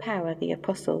great power, the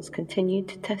apostles continued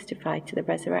to testify to the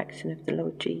resurrection of the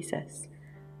Lord Jesus,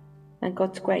 and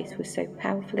God's grace was so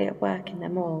powerfully at work in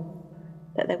them all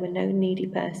that there were no needy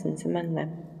persons among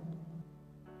them.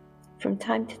 From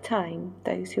time to time,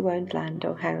 those who owned land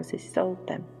or houses sold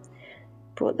them,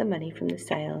 brought the money from the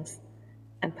sales,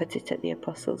 and put it at the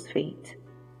apostles' feet,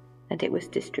 and it was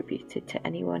distributed to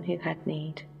anyone who had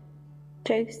need.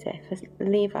 Joseph, a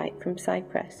Levite from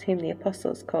Cyprus, whom the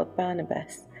apostles called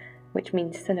Barnabas, which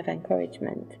means son of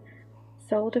encouragement,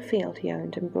 sold a field he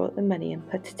owned and brought the money and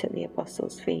put it at the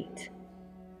apostles' feet.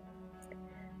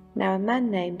 Now a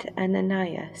man named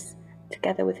Ananias,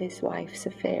 together with his wife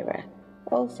Sapphira,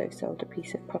 also sold a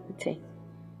piece of property.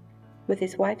 With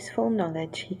his wife's full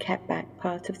knowledge, he kept back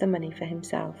part of the money for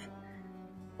himself,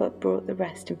 but brought the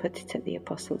rest and put it at the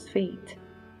apostles' feet.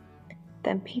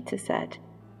 Then Peter said,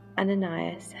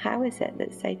 Ananias, how is it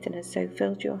that Satan has so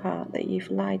filled your heart that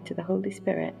you've lied to the Holy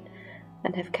Spirit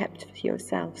and have kept for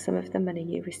yourself some of the money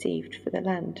you received for the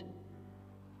land?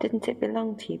 Didn't it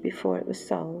belong to you before it was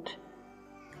sold?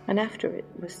 And after it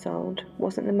was sold,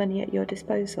 wasn't the money at your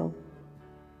disposal?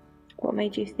 What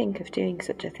made you think of doing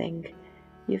such a thing?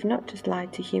 You've not just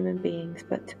lied to human beings,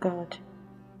 but to God.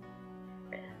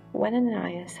 When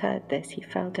Ananias heard this, he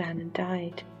fell down and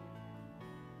died.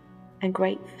 And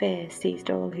great fear seized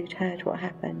all who'd heard what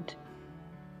happened.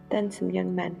 Then some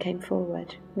young men came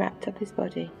forward, wrapped up his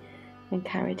body, and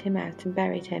carried him out and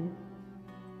buried him.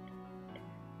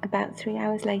 About 3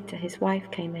 hours later, his wife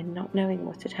came in, not knowing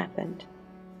what had happened.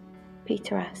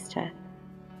 Peter asked her,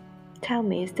 Tell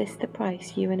me, is this the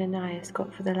price you and Ananias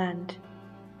got for the land?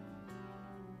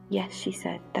 Yes, she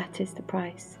said, that is the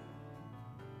price.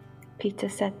 Peter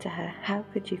said to her, How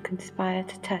could you conspire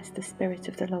to test the Spirit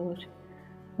of the Lord?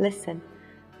 Listen,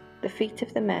 the feet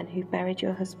of the men who buried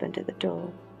your husband at the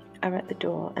door are at the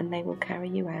door, and they will carry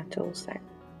you out also.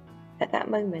 At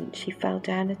that moment she fell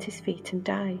down at his feet and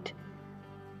died.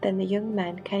 Then the young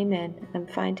men came in,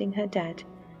 and finding her dead,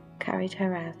 carried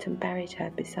her out and buried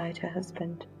her beside her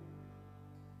husband.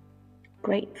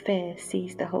 Great fear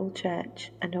seized the whole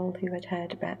church and all who had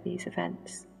heard about these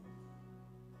events.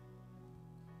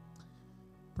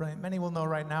 Brilliant. Many will know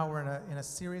right now we're in a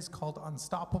series called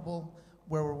Unstoppable,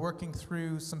 where we're working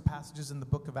through some passages in the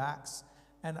book of Acts.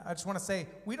 And I just want to say,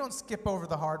 we don't skip over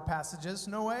the hard passages.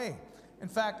 No way. In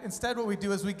fact, instead what we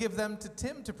do is we give them to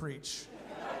Tim to preach.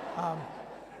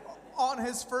 On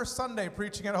his first Sunday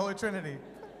preaching at Holy Trinity.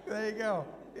 There you go.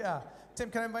 Yeah.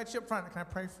 Tim, can I invite you up front? Can I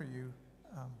pray for you?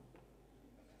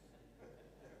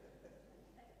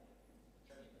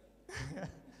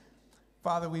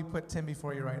 Father, we put Tim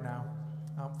before you right now.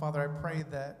 Father, I pray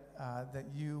that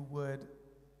you would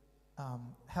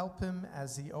help him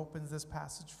as he opens this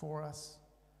passage for us.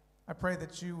 I pray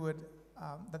that you would,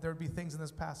 that there would be things in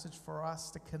this passage for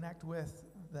us to connect with,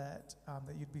 that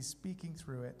you'd be speaking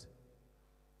through it.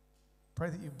 Pray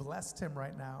that you bless Tim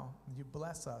right now, and you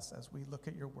bless us as we look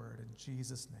at your word. In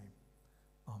Jesus' name,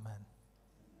 amen.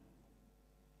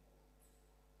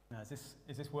 Now, is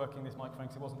this working, this microphone?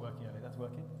 Because it wasn't working earlier. That's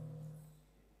working?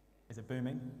 Is it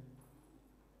booming?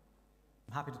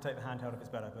 I'm happy to take the handheld if it's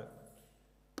better,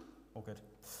 but all good.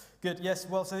 Good, yes,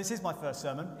 well, so this is my first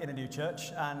sermon in a new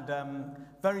church, and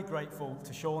very grateful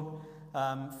to Sean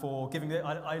for giving it.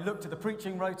 I looked at the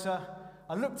preaching rota,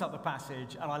 I looked up the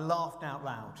passage, and I laughed out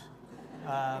loud.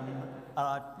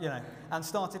 And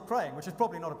started praying, which is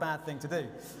probably not a bad thing to do.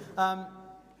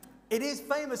 It is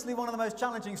famously one of the most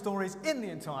challenging stories in the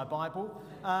entire Bible.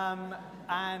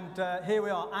 Here we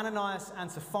are, Ananias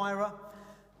and Sapphira.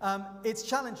 It's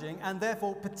challenging, and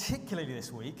therefore, particularly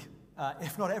this week,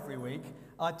 if not every week,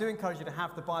 I do encourage you to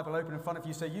have the Bible open in front of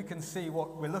you so you can see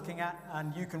what we're looking at,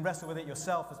 and you can wrestle with it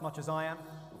yourself as much as I am.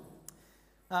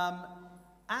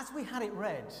 As we had it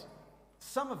read,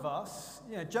 some of us,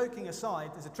 joking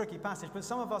aside, it's a tricky passage, but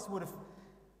some of us would have,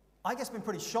 I guess, been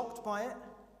pretty shocked by it.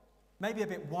 Maybe a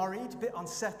bit worried, a bit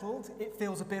unsettled. It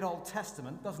feels a bit Old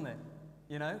Testament, doesn't it?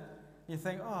 You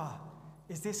think,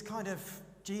 is this kind of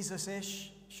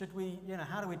Jesus-ish? Should we,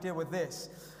 how do we deal with this?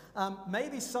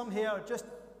 Maybe some here are just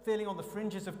feeling on the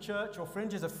fringes of church or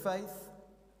fringes of faith.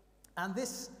 And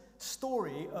this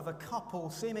story of a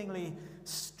couple seemingly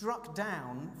struck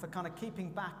down for kind of keeping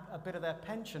back a bit of their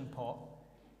pension pot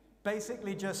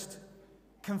basically just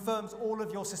confirms all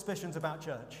of your suspicions about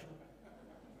church.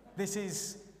 This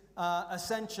is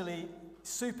essentially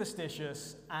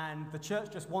superstitious, and the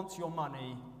church just wants your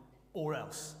money or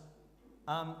else.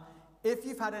 If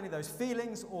you've had any of those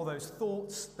feelings or those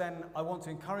thoughts, then I want to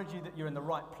encourage you that you're in the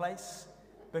right place,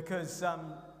 because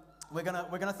we're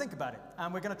gonna think about it,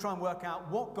 and we're gonna try and work out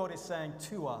what God is saying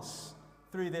to us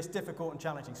through this difficult and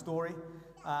challenging story,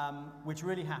 which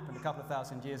really happened a couple of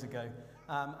thousand years ago.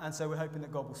 And so we're hoping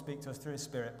that God will speak to us through His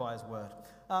Spirit by His Word.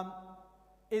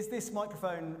 Is this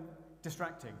microphone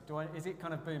distracting? Is it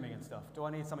kind of booming and stuff? Do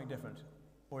I need something different?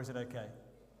 Or is it okay?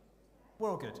 We're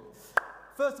all good.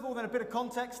 First of all, then, a bit of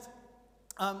context.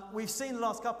 We've seen the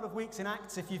last couple of weeks in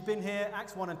Acts, if you've been here,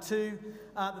 Acts 1 and 2,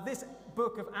 that this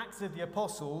book of Acts of the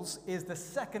Apostles is the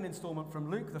second installment from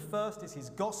Luke. The first is his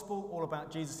gospel, all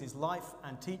about Jesus' life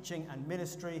and teaching and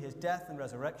ministry, his death and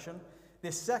resurrection.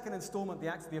 This second installment, the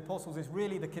Acts of the Apostles, is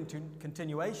really the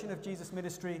continuation of Jesus'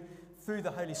 ministry through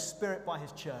the Holy Spirit by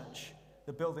his church,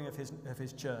 the building of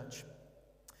his church.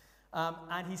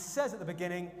 And he says at the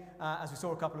beginning, as we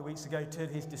saw a couple of weeks ago, to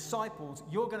his disciples,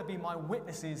 you're going to be my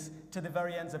witnesses to the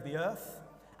very ends of the earth.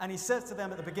 And he says to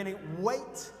them at the beginning,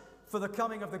 wait for the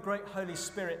coming of the great Holy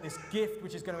Spirit, this gift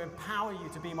which is going to empower you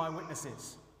to be my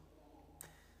witnesses.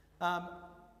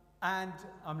 And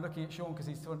I'm looking at Sean because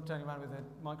he's turning around with a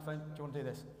microphone. Do you want to do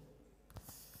this?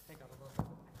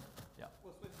 Yeah.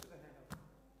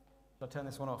 Shall I turn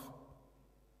this one off?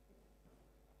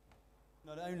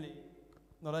 Not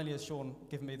only has Sean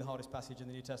given me the hardest passage in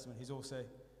the New Testament, he's also,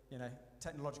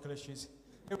 technological issues.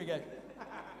 Here we go.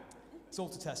 It's all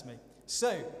to test me.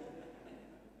 So,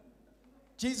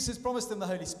 Jesus has promised them the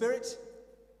Holy Spirit.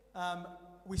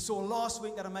 We saw last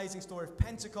week that amazing story of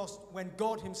Pentecost when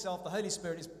God himself, the Holy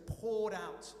Spirit, is poured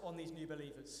out on these new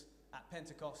believers at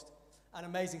Pentecost. And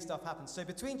amazing stuff happens. So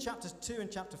between chapters 2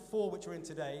 and chapter 4, which we're in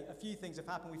today, a few things have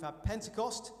happened. We've had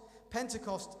Pentecost.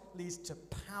 Pentecost leads to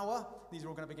power. These are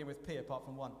all going to begin with P apart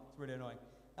from one. It's really annoying.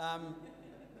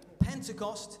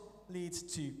 Pentecost leads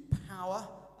to power.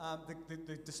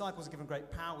 The disciples are given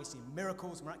great power. We see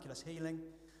miracles, miraculous healing.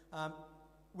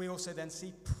 We also then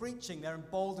see preaching. They're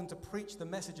emboldened to preach the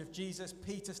message of Jesus.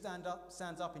 Peter stands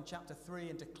up in chapter 3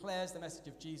 and declares the message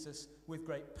of Jesus with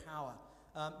great power.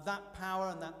 That power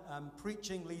and that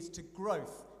preaching leads to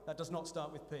growth. That does not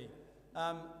start with P.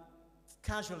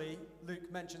 Casually,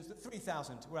 Luke mentions that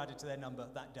 3,000 were added to their number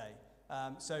that day.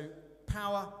 So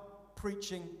power,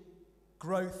 preaching,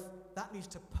 growth, that leads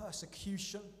to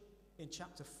persecution. In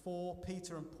chapter 4,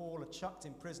 Peter and Paul are chucked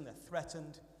in prison, they're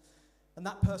threatened. And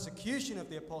that persecution of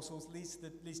the apostles leads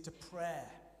to prayer.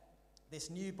 This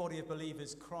new body of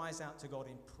believers cries out to God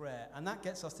in prayer. And that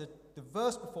gets us to the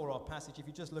verse before our passage. If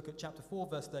you just look at chapter 4,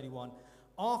 verse 31.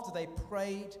 After they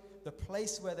prayed, the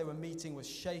place where they were meeting was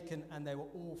shaken, and they were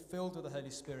all filled with the Holy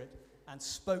Spirit and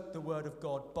spoke the word of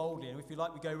God boldly. And if you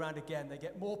like, we go around again. They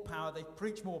get more power, they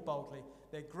preach more boldly,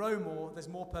 they grow more, there's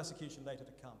more persecution later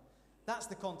to come. That's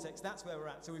the context, that's where we're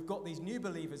at. So we've got these new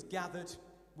believers gathered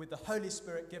with the Holy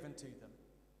Spirit given to them.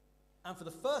 And for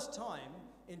the first time,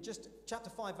 in just chapter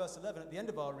 5, verse 11, at the end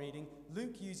of our reading,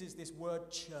 Luke uses this word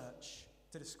church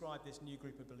to describe this new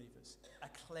group of believers.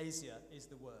 Ecclesia is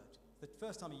the word. The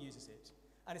first time he uses it.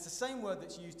 And it's the same word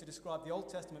that's used to describe the Old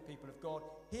Testament people of God.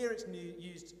 Here it's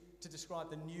used to describe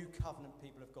the new covenant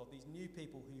people of God, these new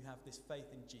people who have this faith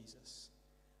in Jesus.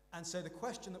 And so the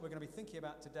question that we're going to be thinking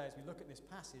about today as we look at this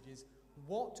passage is,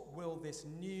 what will this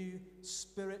new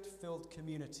Spirit-filled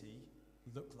community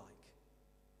look like?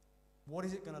 What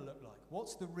is it going to look like?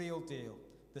 What's the real deal?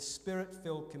 The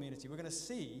Spirit-filled community. We're going to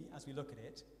see, as we look at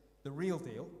it, the real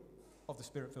deal of the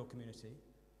Spirit-filled community,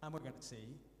 and we're going to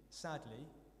see, sadly,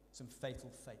 some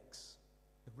fatal fakes.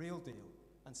 The real deal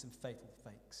and some fatal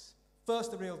fakes.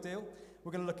 First, the real deal.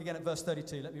 We're going to look again at verse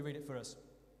 32. Let me read it for us.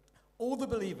 All the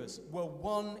believers were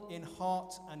one in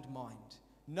heart and mind.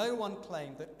 No one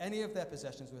claimed that any of their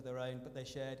possessions were their own, but they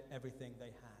shared everything they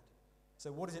had.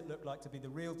 So what does it look like to be the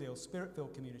real deal,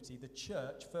 Spirit-filled community? The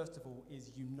church, first of all,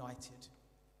 is united.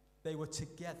 They were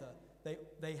together.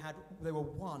 They were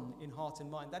one in heart and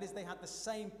mind. That is, they had the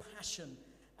same passion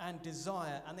and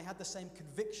desire, and they had the same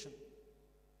conviction.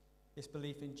 This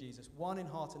belief in Jesus, one in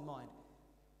heart and mind.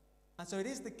 And so it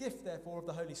is the gift, therefore, of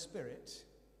the Holy Spirit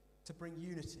to bring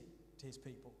unity to his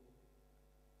people.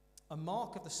 A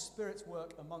mark of the Spirit's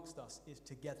work amongst us is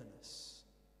togetherness.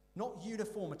 Not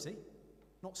uniformity,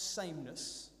 not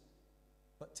sameness,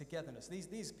 but togetherness.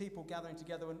 These people gathering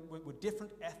together were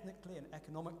different ethnically and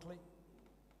economically,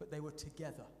 but they were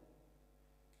together.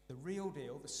 The real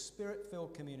deal, the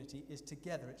Spirit-filled community, is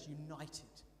together. It's united.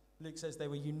 Luke says they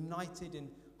were united in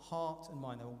heart and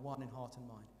mind. They were one in heart and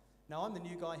mind. Now, I'm the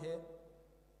new guy here,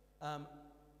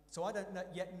 so I don't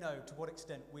yet know to what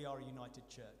extent we are a united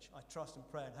church. I trust and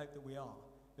pray and hope that we are.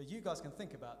 But you guys can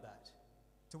think about that.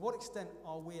 To what extent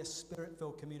are we a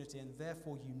Spirit-filled community and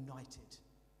therefore united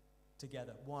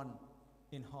together, one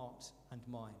in heart and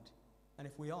mind? And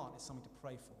if we aren't, it's something to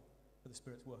pray for the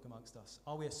Spirit's work amongst us.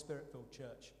 Are we a Spirit-filled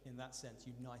church in that sense,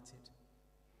 united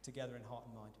together in heart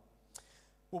and mind?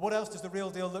 Well, what else does the real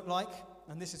deal look like?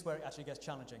 And this is where it actually gets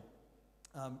challenging.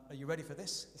 Are you ready for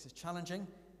this? This is challenging.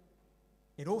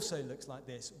 It also looks like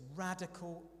this: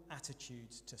 radical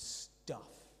attitudes to stuff.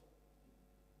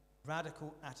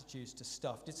 Radical attitudes to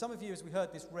stuff. Did some of you, as we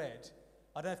heard this read,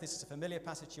 I don't know if this is a familiar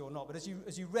passage to you or not, but as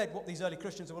you read what these early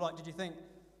Christians were like, did you think,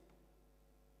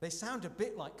 They sound a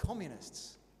bit like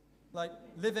communists, like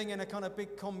living in a kind of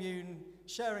big commune,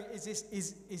 sharing. Is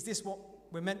this what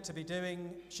we're meant to be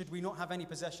doing? Should we not have any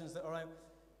possessions that are own?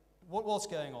 What's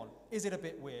going on? Is it a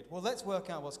bit weird? Well, let's work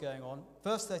out what's going on.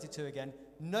 Verse 32 again.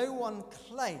 No one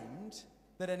claimed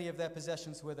that any of their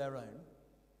possessions were their own,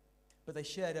 but they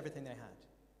shared everything they had.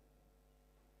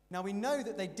 Now, we know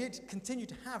that they did continue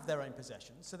to have their own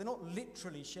possessions, so they're not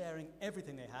literally sharing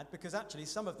everything they had, because actually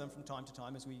some of them, from time to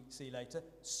time, as we see later,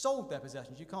 sold their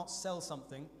possessions. You can't sell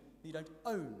something that you don't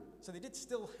own. So they did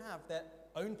still have their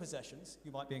own possessions.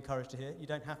 You might be encouraged to hear. You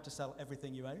don't have to sell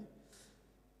everything you own.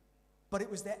 But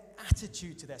it was their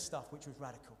attitude to their stuff which was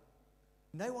radical.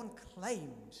 No one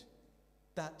claimed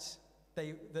that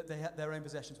their own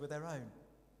possessions were their own.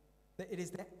 That it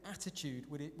is their attitude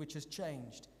which has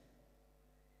changed.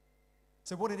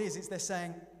 So what it is, it's they're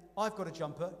saying, I've got a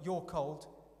jumper, you're cold,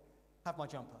 have my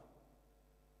jumper.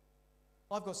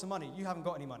 I've got some money, you haven't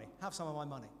got any money, have some of my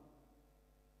money.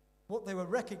 What they were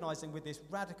recognizing with this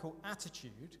radical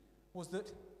attitude was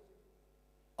that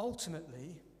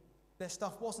ultimately their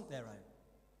stuff wasn't their own.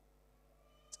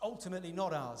 It's ultimately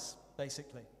not ours,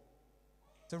 basically.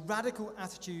 It's a radical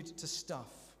attitude to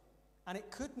stuff. And it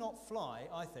could not fly,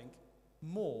 I think,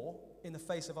 more in the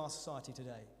face of our society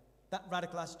today. That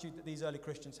radical attitude that these early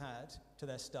Christians had to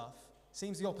their stuff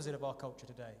seems the opposite of our culture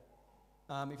today.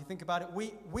 If you think about it,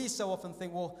 we so often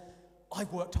think, well,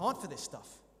 I've worked hard for this stuff.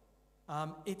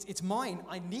 It's mine,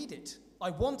 I need it, I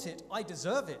want it, I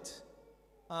deserve it.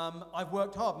 I've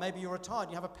worked hard. Maybe you're retired,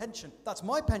 you have a pension. That's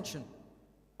my pension.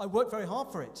 I worked very hard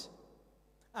for it.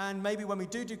 And maybe when we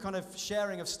do kind of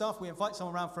sharing of stuff, we invite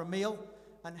someone around for a meal,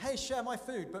 and hey, share my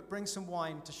food, but bring some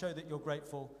wine to show that you're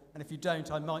grateful. And if you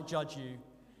don't, I might judge you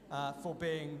for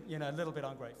being, a little bit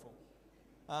ungrateful.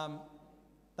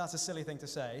 That's a silly thing to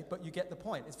say, but you get the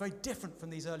point. It's very different from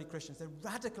these early Christians. Their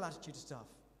radical attitude to stuff.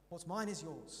 What's mine is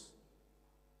yours.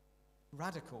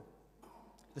 Radical.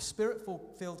 The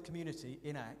Spirit-filled community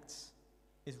in Acts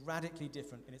is radically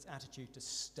different in its attitude to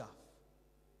stuff.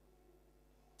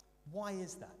 Why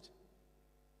is that?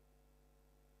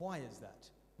 Why is that?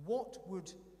 What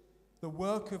would the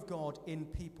work of God in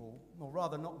people, or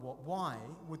rather not what, why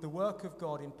would the work of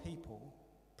God in people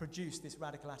produce this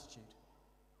radical attitude?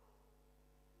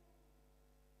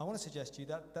 I want to suggest to you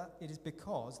that it is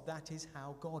because that is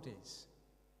how God is.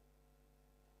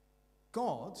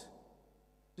 God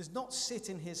does not sit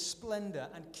in his splendor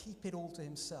and keep it all to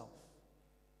himself.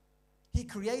 He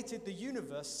created the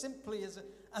universe simply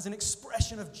as an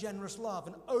expression of generous love,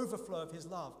 an overflow of his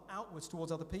love outwards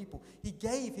towards other people. He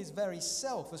gave his very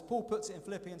self, as Paul puts it in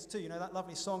Philippians 2. You know that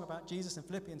lovely song about Jesus in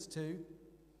Philippians 2?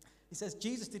 He says,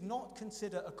 Jesus did not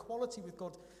consider equality with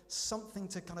God something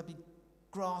to kind of be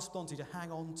grasped onto, to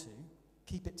hang on to,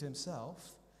 keep it to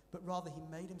himself, but rather he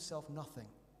made himself nothing.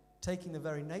 Taking the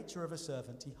very nature of a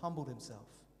servant, he humbled himself.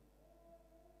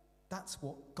 That's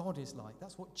what God is like.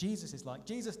 That's what Jesus is like.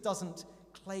 Jesus doesn't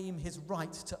claim his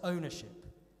right to ownership.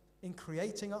 In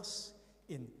creating us,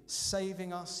 in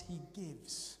saving us, he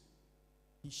gives,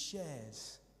 he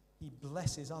shares, he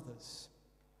blesses others.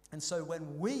 And so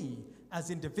when we, as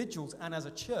individuals and as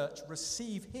a church,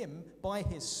 receive him by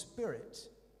his Spirit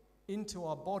into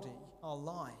our body, our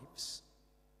lives,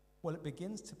 well, it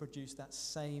begins to produce that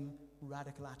same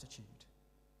radical attitude.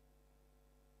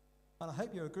 And I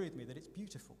hope you agree with me that it's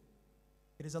beautiful.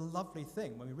 It is a lovely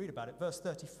thing when we read about it. Verse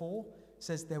 34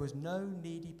 says, there was no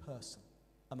needy person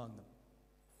among them.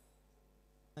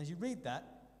 And as you read that,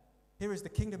 here is the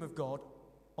kingdom of God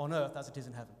on earth as it is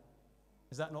in heaven.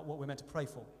 Is that not what we're meant to pray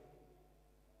for?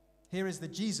 Here is the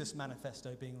Jesus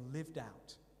manifesto being lived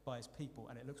out by his people,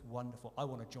 and it looks wonderful. I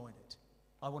want to join it.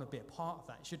 I want to be a part of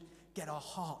that. It should get our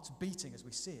hearts beating as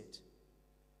we see it.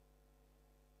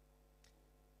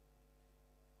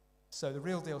 So the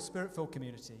real deal Spirit-filled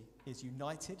community is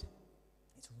united,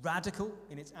 it's radical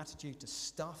in its attitude to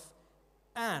stuff,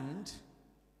 and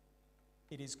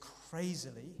it is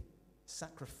crazily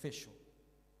sacrificial.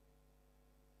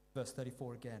 Verse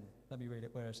 34 again. Let me read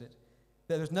it. Where is it?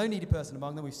 There is no needy person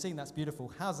among them. We've seen that's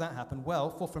beautiful. How's that happen? Well,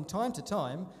 for from time to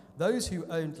time, those who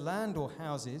owned land or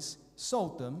houses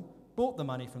sold them, bought the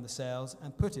money from the sales,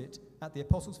 and put it at the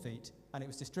apostles' feet, and it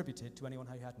was distributed to anyone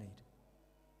who had need.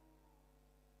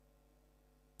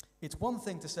 It's one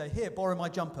thing to say, here, borrow my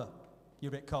jumper. You're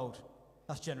a bit cold.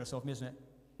 That's generous of me, isn't it?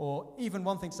 Or even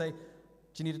one thing to say, do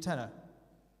you need a tenner?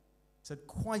 It's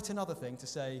quite another thing to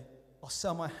say, I'll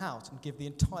sell my house and give the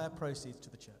entire proceeds to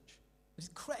the church. It's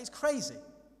crazy.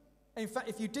 In fact,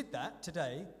 if you did that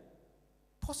today,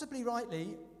 possibly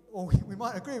rightly, or we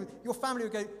might agree with, your family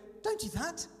would go, don't do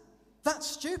that. That's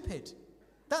stupid.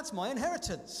 That's my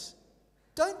inheritance.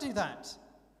 Don't do that.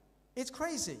 It's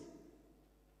crazy.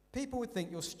 People would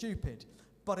think you're stupid.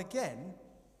 But again,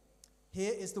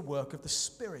 here is the work of the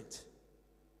Spirit.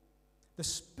 The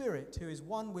Spirit who is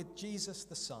one with Jesus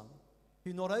the Son,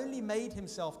 who not only made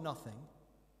himself nothing,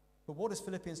 but what does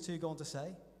Philippians 2 go on to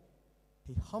say?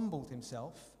 He humbled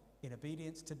himself in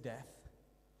obedience to death,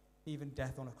 even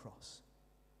death on a cross.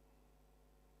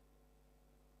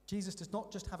 Jesus does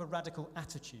not just have a radical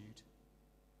attitude,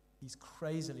 he's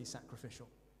crazily sacrificial.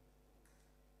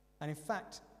 And in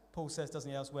fact, Paul says, doesn't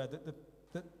he, elsewhere, that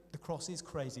the cross is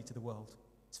crazy to the world.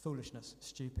 It's foolishness,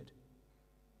 stupid.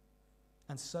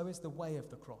 And so is the way of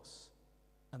the cross.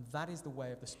 And that is the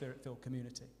way of the Spirit-filled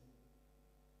community.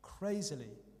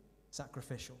 Crazily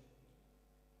sacrificial.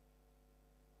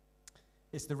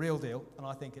 It's the real deal, and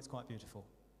I think it's quite beautiful.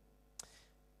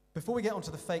 Before we get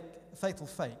onto the fatal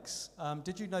fakes,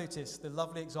 did you notice the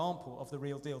lovely example of the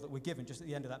real deal that we're given just at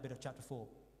the end of that bit of chapter 4?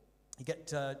 You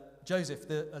get Joseph,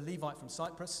 a Levite from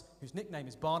Cyprus, whose nickname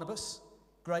is Barnabas.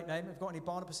 Great name. Have you got any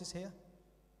Barnabases here?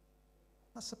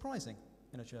 That's surprising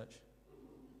in a church.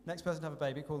 Next person to have a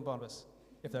baby, call them Barnabas,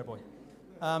 if they're a boy.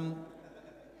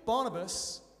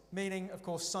 Barnabas, meaning, of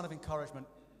course, son of encouragement.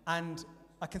 And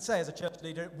I can say as a church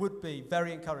leader, it would be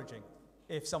very encouraging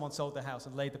if someone sold their house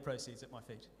and laid the proceeds at my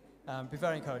feet. Be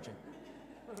very encouraging.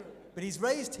 But he's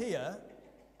raised here,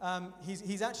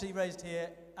 he's actually raised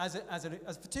here as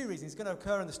for two reasons. It's going to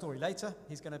occur in the story later.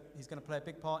 He's going to play a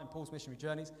big part in Paul's missionary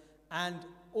journeys. And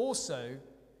also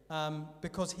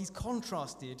because he's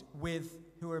contrasted with,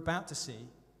 who we're about to see,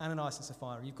 Ananias and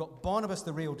Sapphira. You've got Barnabas,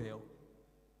 the real deal,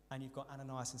 and you've got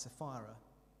Ananias and Sapphira,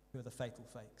 who are the fatal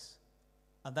fakes.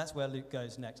 And that's where Luke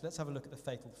goes next. Let's have a look at the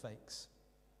fatal fakes.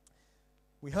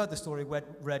 We heard the story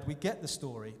read. We get the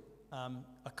story.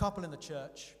 A couple in the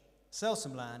church sell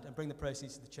some land and bring the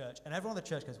proceeds to the church. And everyone in the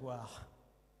church goes, wow,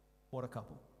 what a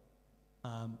couple.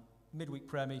 Midweek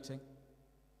prayer meeting.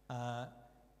 Have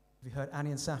you heard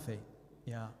Annie and Safi?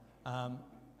 Yeah.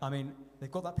 I mean, they've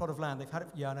got that plot of land. They've had it.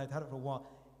 Yeah, I know. They've had it for a while.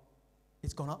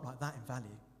 It's gone up like that in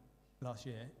value last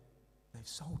year. They've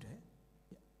sold it.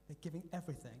 Yeah, they're giving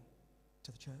everything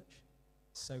to the church.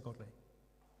 So godly.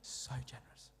 So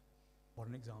generous. What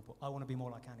an example. I want to be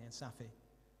more like Annie and Safi.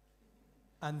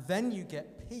 And then you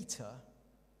get Peter,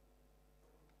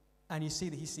 and you see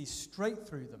that he sees straight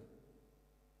through them,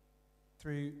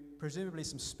 through presumably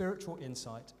some spiritual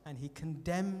insight, and he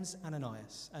condemns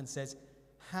Ananias and says,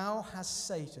 how has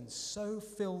Satan so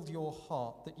filled your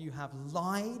heart that you have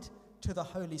lied to the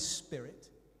Holy Spirit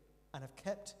and have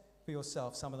kept for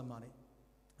yourself some of the money?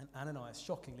 And Ananias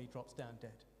shockingly drops down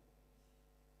dead.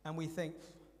 And we think,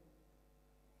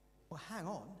 well, hang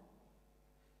on.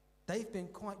 They've been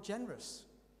quite generous,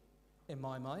 in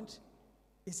my mind.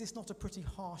 Is this not a pretty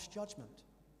harsh judgment?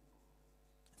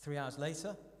 3 hours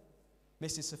later,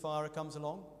 Mrs. Sapphira comes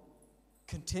along,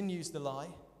 continues the lie,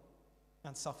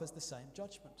 and suffers the same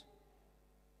judgment.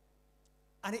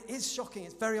 And it is shocking.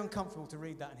 It's very uncomfortable to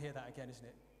read that and hear that again, isn't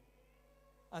it?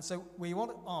 And so we want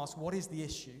to ask, what is the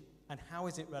issue, and how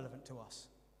is it relevant to us?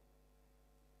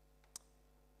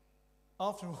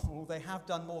 After all, they have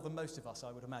done more than most of us,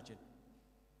 I would imagine,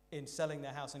 in selling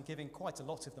their house and giving quite a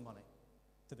lot of the money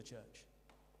to the church.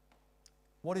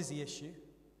 What is the issue?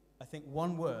 I think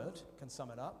one word can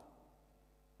sum it up,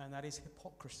 and that is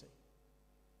hypocrisy.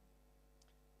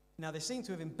 Now, they seem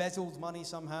to have embezzled money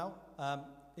somehow.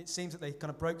 It seems that they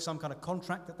kind of broke some kind of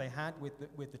contract that they had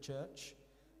with the church,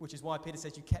 which is why Peter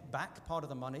says you kept back part of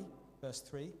the money, verse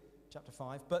 3, chapter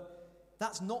 5. But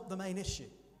that's not the main issue.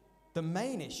 The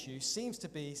main issue seems to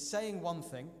be saying one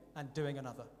thing and doing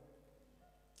another.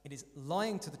 It is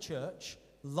lying to the church,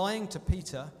 lying to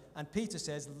Peter, and Peter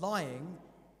says lying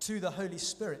to the Holy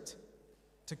Spirit,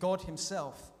 to God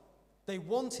himself. They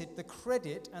wanted the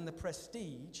credit and the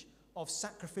prestige of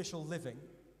sacrificial living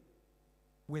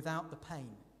without the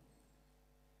pain.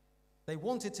 They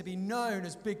wanted to be known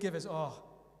as big givers. Oh,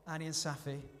 Annie and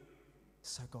Safi,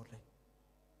 so godly.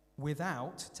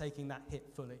 Without taking that hit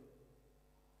fully.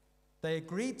 They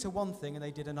agreed to one thing and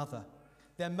they did another.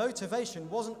 Their motivation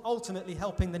wasn't ultimately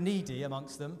helping the needy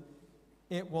amongst them.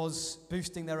 It was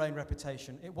boosting their own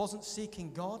reputation. It wasn't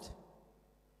seeking God.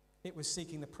 It was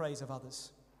seeking the praise of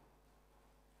others.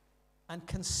 And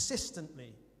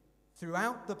consistently,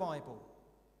 throughout the Bible,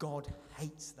 God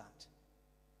hates that.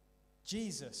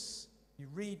 Jesus, you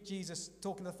read Jesus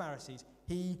talking to the Pharisees,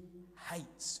 he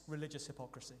hates religious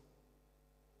hypocrisy.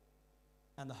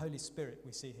 And the Holy Spirit,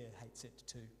 we see here, hates it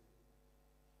too.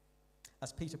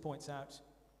 As Peter points out,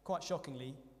 quite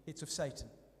shockingly, it's of Satan.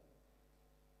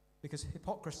 Because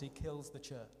hypocrisy kills the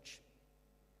church.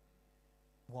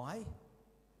 Why?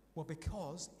 Well,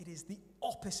 because it is the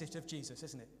opposite of Jesus,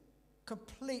 isn't it?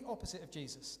 Complete opposite of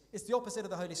Jesus. It's the opposite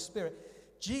of the Holy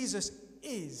Spirit. Jesus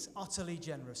is utterly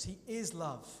generous. He is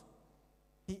love.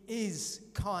 He is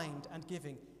kind and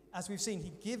giving. As we've seen,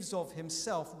 he gives of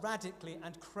himself radically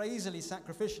and crazily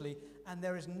sacrificially, and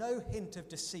there is no hint of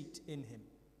deceit in him.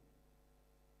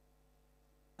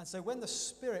 And so when the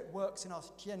Spirit works in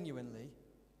us genuinely,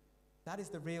 that is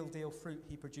the real deal fruit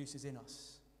he produces in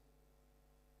us.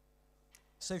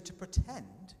 So to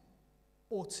pretend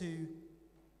or to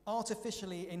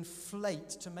artificially inflate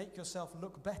to make yourself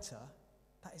look better,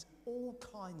 that is all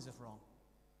kinds of wrong.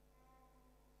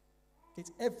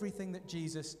 It's everything that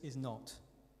Jesus is not.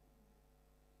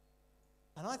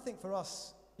 And I think for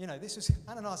us, you know, this was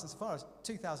Ananias and Sapphira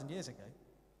 2,000 years ago.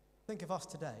 Think of us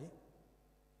today.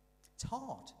 It's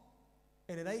hard.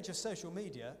 In an age of social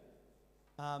media,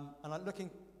 and I'm looking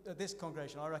at this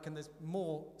congregation, I reckon there's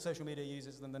more social media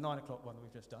users than the 9 o'clock one that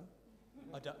we've just done.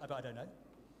 I don't know.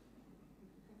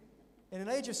 In an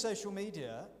age of social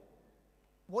media,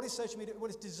 what is social media? Well,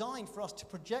 it's designed for us to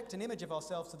project an image of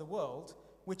ourselves to the world,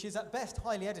 which is at best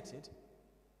highly edited,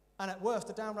 and at worst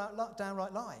a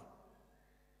downright lie.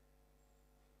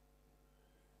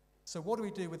 So what do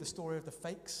we do with the story of the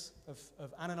fakes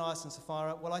of Ananias and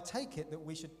Sapphira? Well, I take it that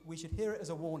we should hear it as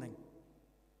a warning.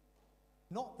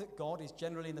 Not that God is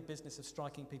generally in the business of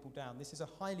striking people down. This is a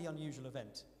highly unusual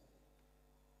event.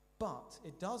 But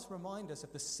it does remind us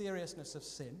of the seriousness of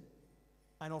sin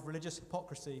and of religious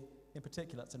hypocrisy in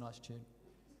particular. That's a nice tune.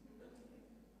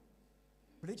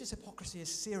 Religious hypocrisy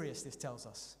is serious, this tells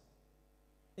us.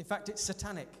 In fact, it's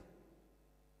satanic.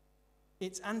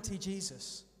 It's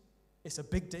anti-Jesus. It's a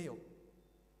big deal.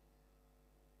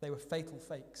 They were fatal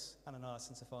fakes, Ananias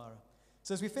and Sapphira.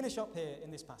 So as we finish up here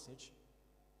in this passage,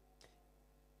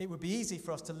 it would be easy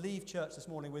for us to leave church this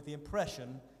morning with the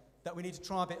impression that we need to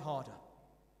try a bit harder.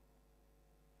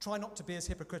 Try not to be as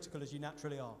hypocritical as you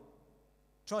naturally are.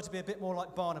 Try to be a bit more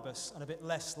like Barnabas and a bit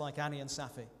less like Annie and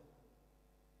Sapphi.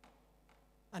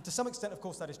 And to some extent, of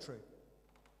course, that is true.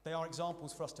 They are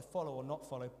examples for us to follow or not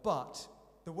follow. But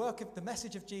the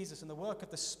message of Jesus and the work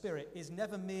of the Spirit is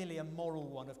never merely a moral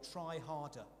one of try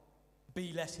harder,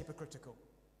 be less hypocritical.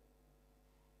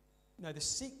 No, the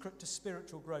secret to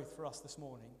spiritual growth for us this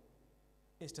morning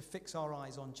is to fix our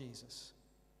eyes on Jesus.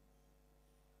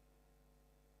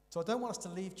 So I don't want us to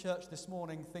leave church this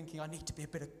morning thinking, I need to be a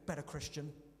better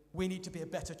Christian. We need to be a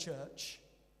better church.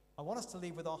 I want us to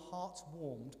leave with our hearts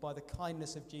warmed by the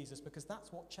kindness of Jesus, because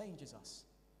that's what changes us.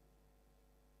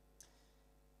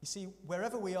 You see,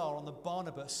 wherever we are on the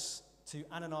Barnabas to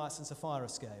Ananias and Sapphira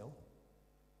scale,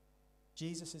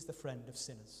 Jesus is the friend of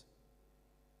sinners.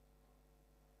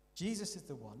 Jesus is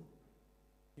the one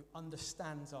who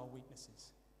understands our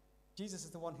weaknesses. Jesus is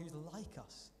the one who's like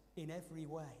us in every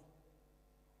way,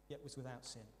 yet was without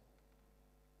sin.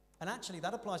 And actually,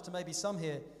 that applies to maybe some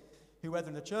here who, whether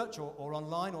in the church or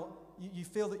online, or you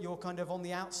feel that you're kind of on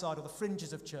the outside or the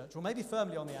fringes of church, or maybe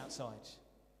firmly on the outside.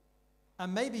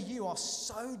 And maybe you are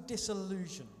so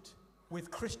disillusioned with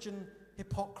Christian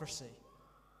hypocrisy,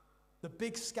 the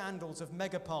big scandals of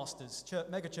mega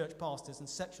church pastors and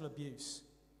sexual abuse,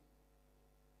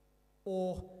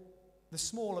 or the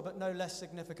smaller but no less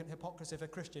significant hypocrisy of a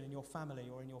Christian in your family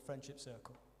or in your friendship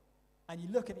circle. And you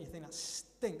look at it and you think, that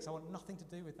stinks, I want nothing to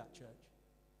do with that church.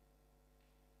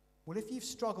 Well, if you've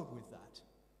struggled with that,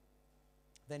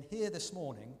 then hear this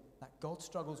morning that God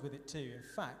struggles with it too. In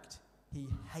fact, he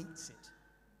hates it.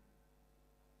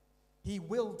 He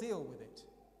will deal with it.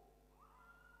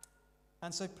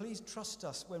 And so please trust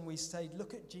us when we say,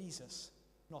 look at Jesus,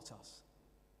 not us.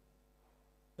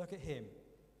 Look at him.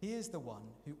 He is the one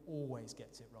who always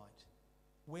gets it right.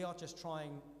 We are just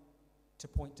trying to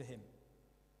point to him.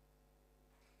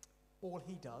 All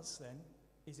he does then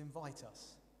is invite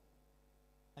us.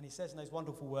 And he says in those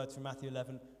wonderful words from Matthew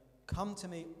 11, "Come to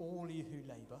me, all you who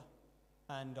labour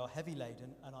and are heavy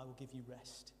laden, and I will give you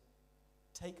rest.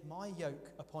 Take my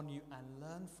yoke upon you and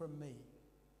learn from me,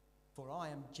 for I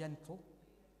am gentle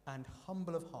and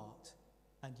humble of heart,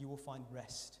 and you will find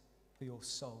rest for your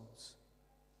souls."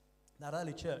 That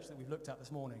early church that we've looked at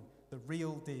this morning, the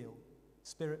real deal,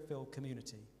 Spirit-filled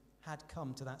community, had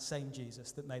come to that same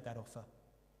Jesus that made that offer,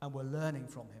 and we're learning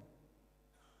from him.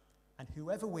 And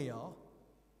whoever we are,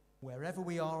 wherever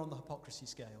we are on the hypocrisy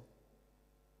scale,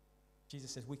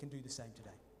 Jesus says we can do the same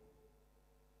today.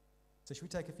 So should we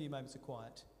take a few moments of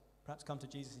quiet, perhaps come to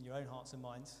Jesus in your own hearts and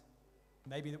minds?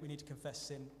 Maybe that we need to confess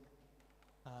sin.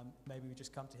 Maybe we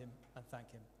just come to him and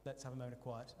thank him. Let's have a moment of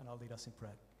quiet, and I'll lead us in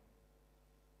prayer.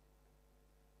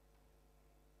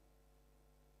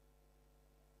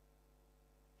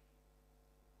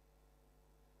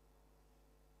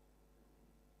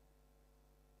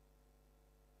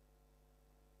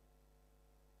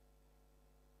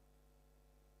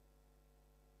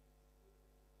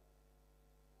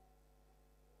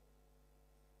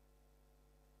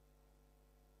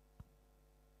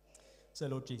 So,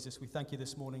 Lord Jesus, we thank you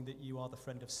this morning that you are the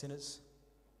friend of sinners,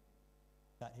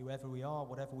 that whoever we are,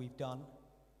 whatever we've done,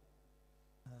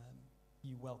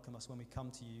 you welcome us when we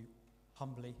come to you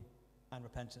humbly and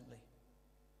repentantly.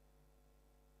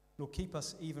 Lord, keep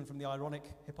us even from the ironic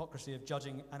hypocrisy of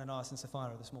judging Ananias and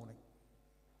Sapphira this morning.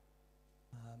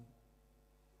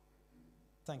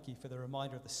 Thank you for the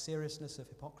reminder of the seriousness of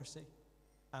hypocrisy.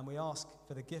 And we ask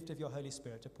for the gift of your Holy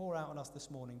Spirit to pour out on us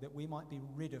this morning that we might be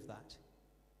rid of that.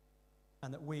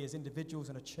 And that we as individuals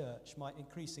and a church might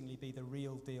increasingly be the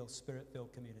real deal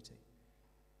Spirit-filled community.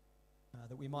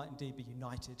 That we might indeed be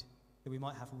united, that we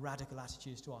might have radical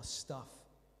attitudes to our stuff,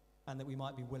 and that we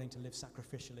might be willing to live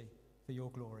sacrificially for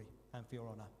your glory and for your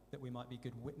honor, that we might be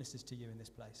good witnesses to you in this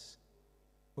place.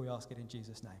 We ask it in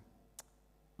Jesus' name.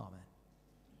 Amen.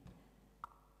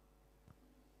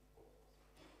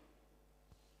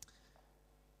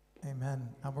 Amen.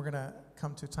 And we're going to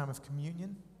come to a time of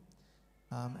communion.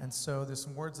 And so there's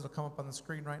some words that will come up on the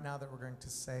screen right now that we're going to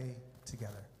say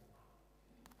together.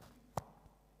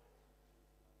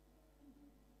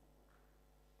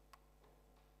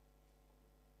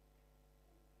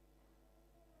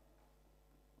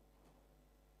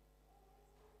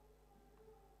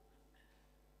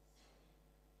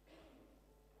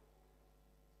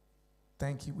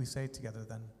 Thank you, we say together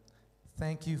then.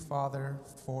 Thank you, Father,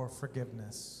 for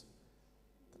forgiveness.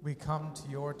 We come to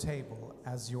your table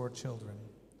as your children,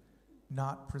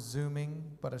 not presuming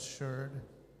but assured,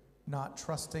 not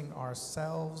trusting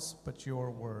ourselves but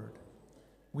your word.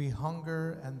 We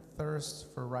hunger and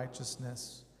thirst for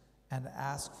righteousness and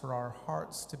ask for our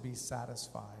hearts to be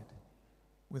satisfied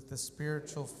with the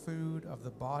spiritual food of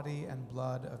the body and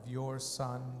blood of your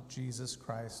Son, Jesus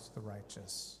Christ the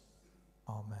righteous.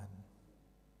 Amen.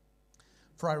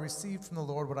 For I received from the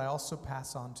Lord what I also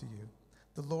pass on to you.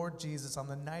 The Lord Jesus, on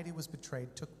the night he was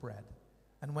betrayed, took bread,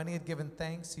 and when he had given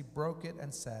thanks, he broke it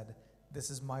and said, "This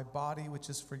is my body, which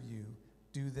is for you.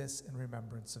 Do this in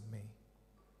remembrance of me."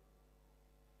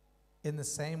 In the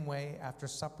same way, after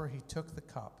supper, he took the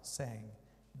cup, saying,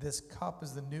 "This cup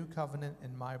is the new covenant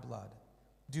in my blood.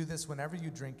 Do this whenever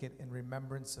you drink it in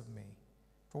remembrance of me.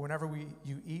 For whenever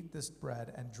you eat this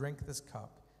bread and drink this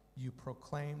cup, you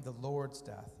proclaim the Lord's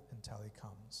death until he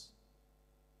comes."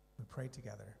 We pray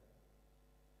together.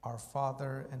 Our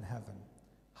Father in heaven,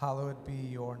 hallowed be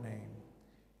your name.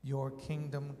 Your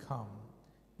kingdom come,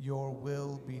 your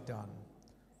will be done,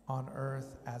 on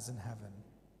earth as in heaven.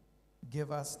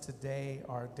 Give us today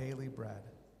our daily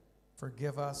bread.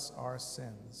 Forgive us our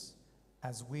sins,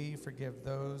 as we forgive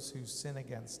those who sin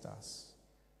against us.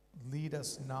 Lead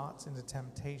us not into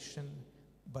temptation,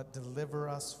 but deliver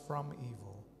us from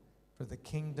evil. For the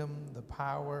kingdom, the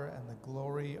power, and the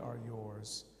glory are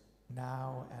yours,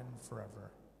 now and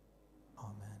forever.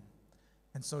 Amen.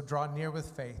 And so draw near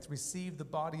with faith. Receive the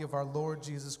body of our Lord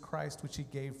Jesus Christ, which he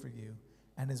gave for you,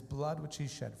 and his blood, which he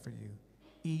shed for you.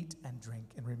 Eat and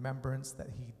drink in remembrance that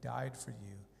he died for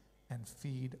you, and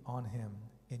feed on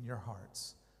him in your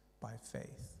hearts by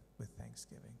faith with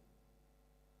thanksgiving.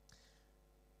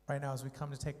 Right now, as we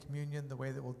come to take communion, the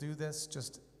way that we'll do this,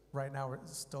 just right now we're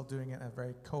still doing it in a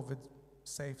very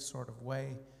COVID-safe sort of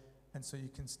way. And so you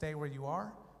can stay where you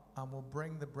are. We'll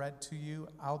bring the bread to you.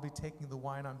 I'll be taking the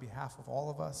wine on behalf of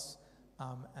all of us.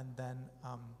 And then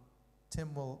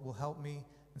Tim will help me.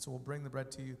 And so we'll bring the bread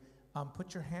to you.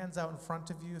 Put your hands out in front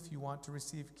of you if you want to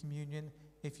receive communion.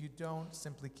 If you don't,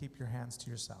 simply keep your hands to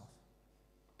yourself.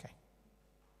 Okay.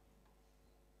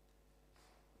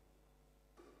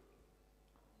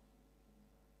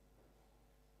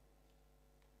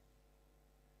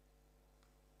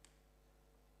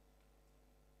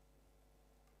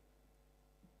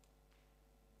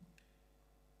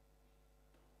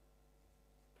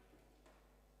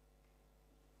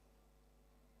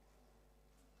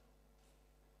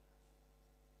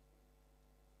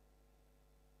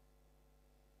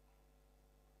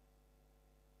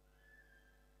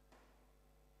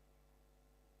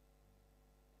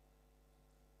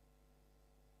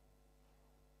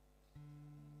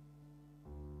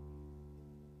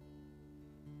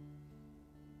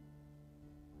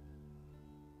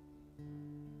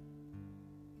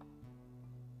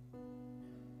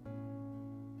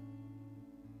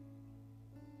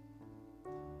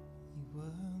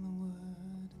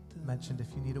 Mentioned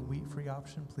if you need a wheat-free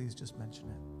option, please just mention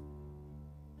it.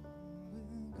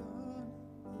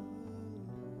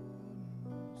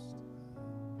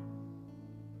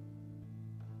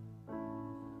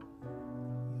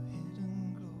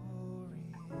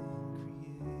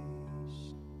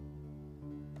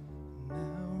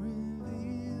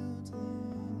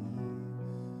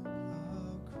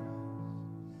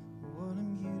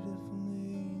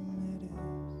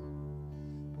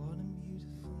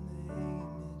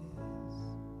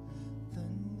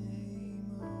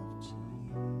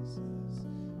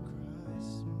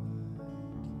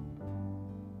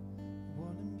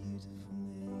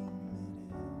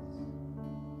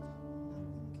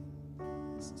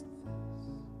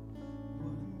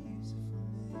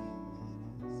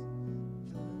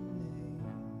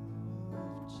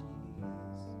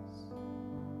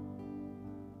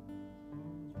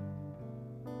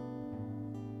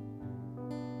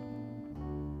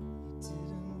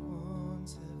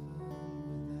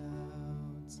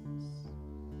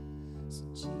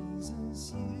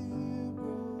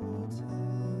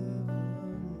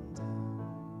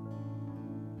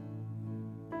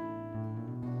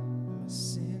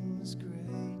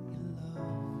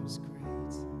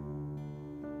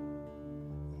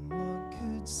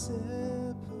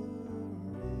 separates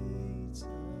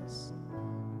us.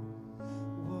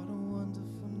 What a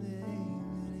wonderful name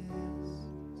it is.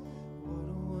 What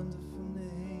a wonderful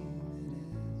name it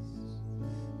is.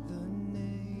 The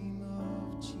name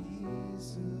of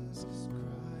Jesus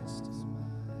Christ is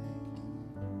my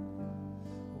King.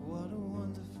 What a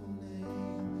wonderful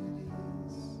name it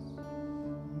is.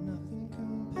 Nothing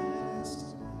compares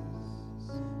to this.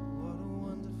 What a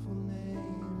wonderful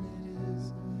name it is.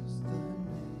 The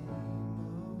name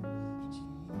of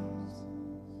Jesus.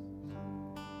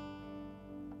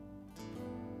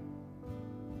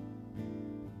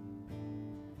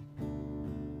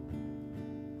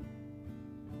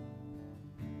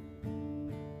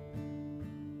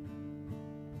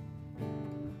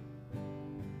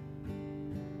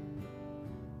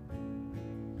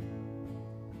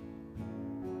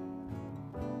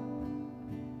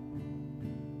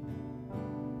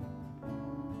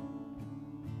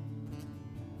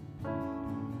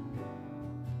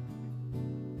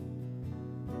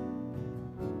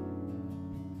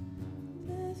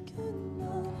 Death could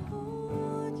not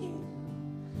hold you.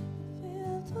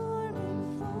 Feel torn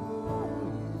before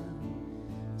you.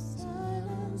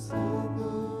 Silence the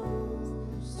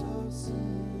ghost of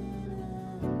sin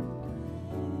and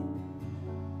grave.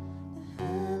 The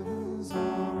heavens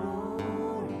are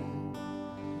roaring,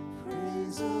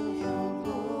 praise of your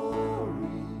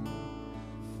glory.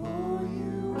 For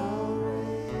you are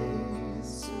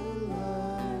raised to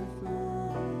life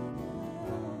again.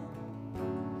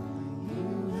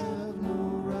 You have no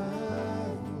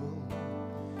rival,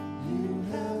 you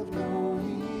have no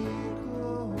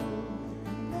equal,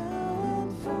 now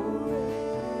and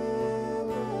forever,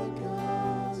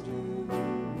 God, you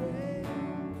reign.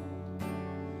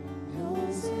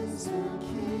 Yours is the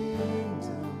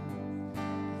kingdom,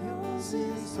 yours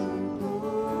is the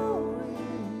glory,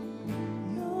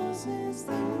 yours is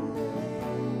the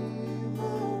name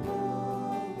above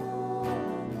all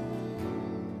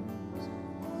names.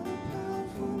 What a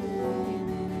powerful name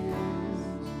it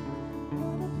is.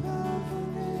 What a powerful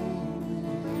name it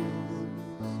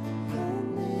is. The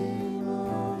name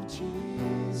of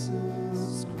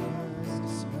Jesus Christ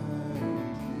is my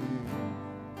King.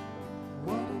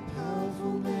 What a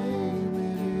powerful name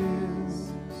it is.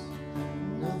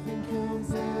 Nothing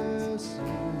compares to it.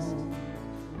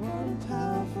 What a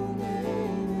powerful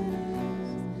name it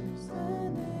is. The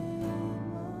name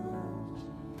of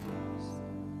Jesus.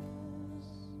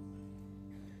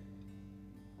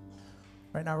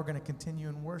 Right now, we're going to continue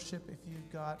in worship. If you've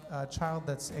got a child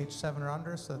that's age 7 or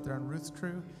under, so that they're on Ruth's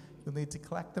crew, you'll need to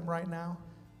collect them right now.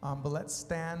 But let's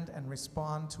stand and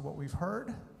respond to what we've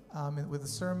heard with the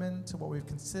sermon, to what we've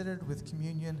considered with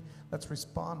communion. Let's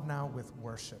respond now with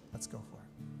worship. Let's go for it.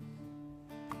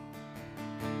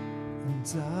 And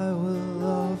I will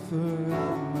offer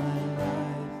up my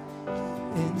life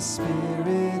in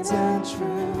spirit and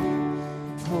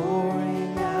truth,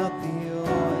 pouring out the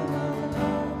oil of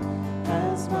love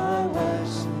as my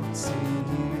worship to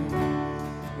you.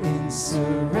 In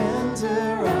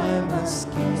surrender I must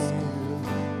give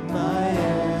my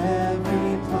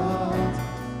every part.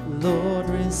 Lord,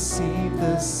 receive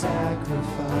the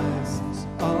sacrifice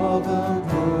of a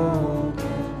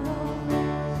broken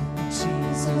heart.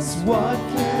 Jesus, what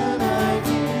can I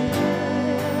give?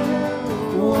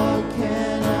 What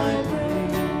can I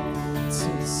bring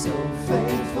to so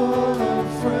faithful a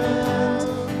friend,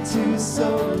 to so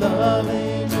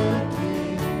loving a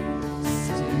King?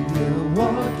 Savior,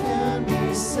 what can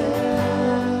be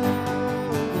said?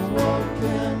 What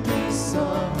can be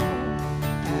sung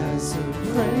as a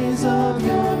praise of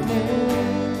your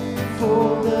name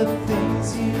for the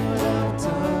things you have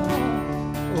done?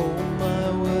 Oh, my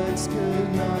words could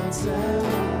not tell,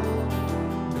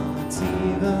 not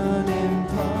even in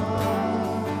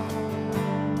part,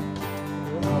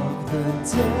 of the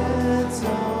debt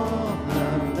of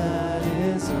love that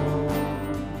is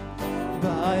owed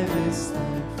by this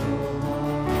thankful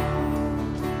heart.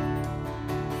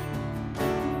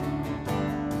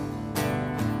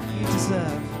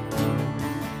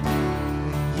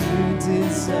 You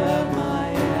deserve my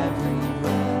every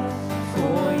breath,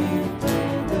 for you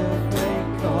paid the great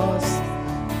cost,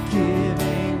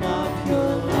 giving up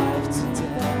your life to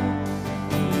death,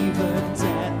 even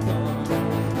death on the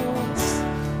cross.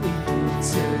 You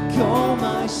took all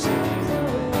my shame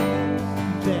away,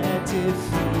 there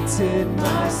defeated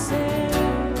my sin,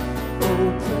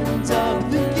 opened up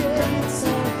the gates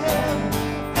of hell,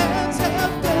 and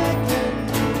have beckoned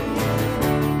me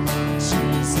in.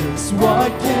 Jesus,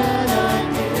 what can I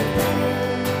give?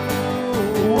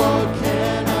 What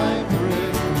can I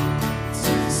bring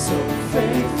to so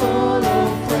faithful a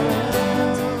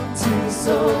friend, to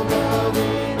so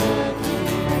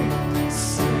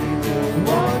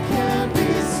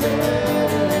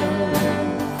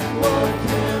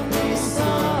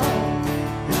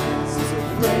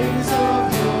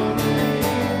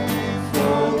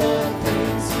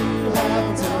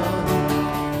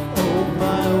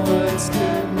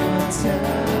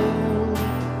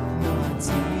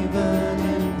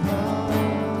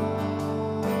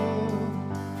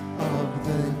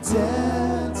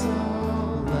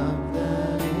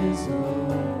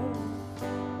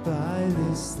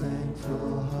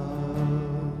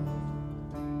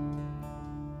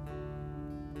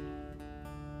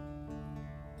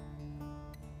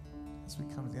As we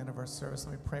come to the end of our service,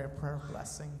 let me pray a prayer of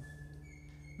blessing.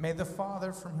 May the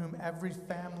Father, from whom every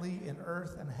family in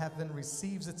earth and heaven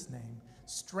receives its name,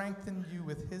 strengthen you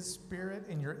with his Spirit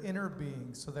in your inner being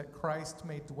so that Christ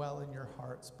may dwell in your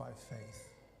hearts by faith.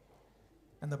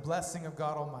 And the blessing of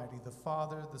God Almighty, the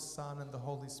Father, the Son, and the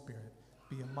Holy Spirit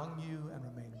be among you and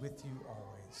remain with you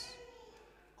always.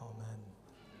 Amen.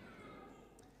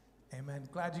 Amen.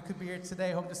 Glad you could be here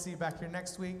today. Hope to see you back here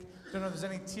next week. Don't know if there's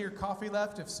any tea or coffee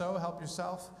left. If so, help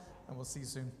yourself, and we'll see you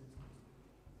soon.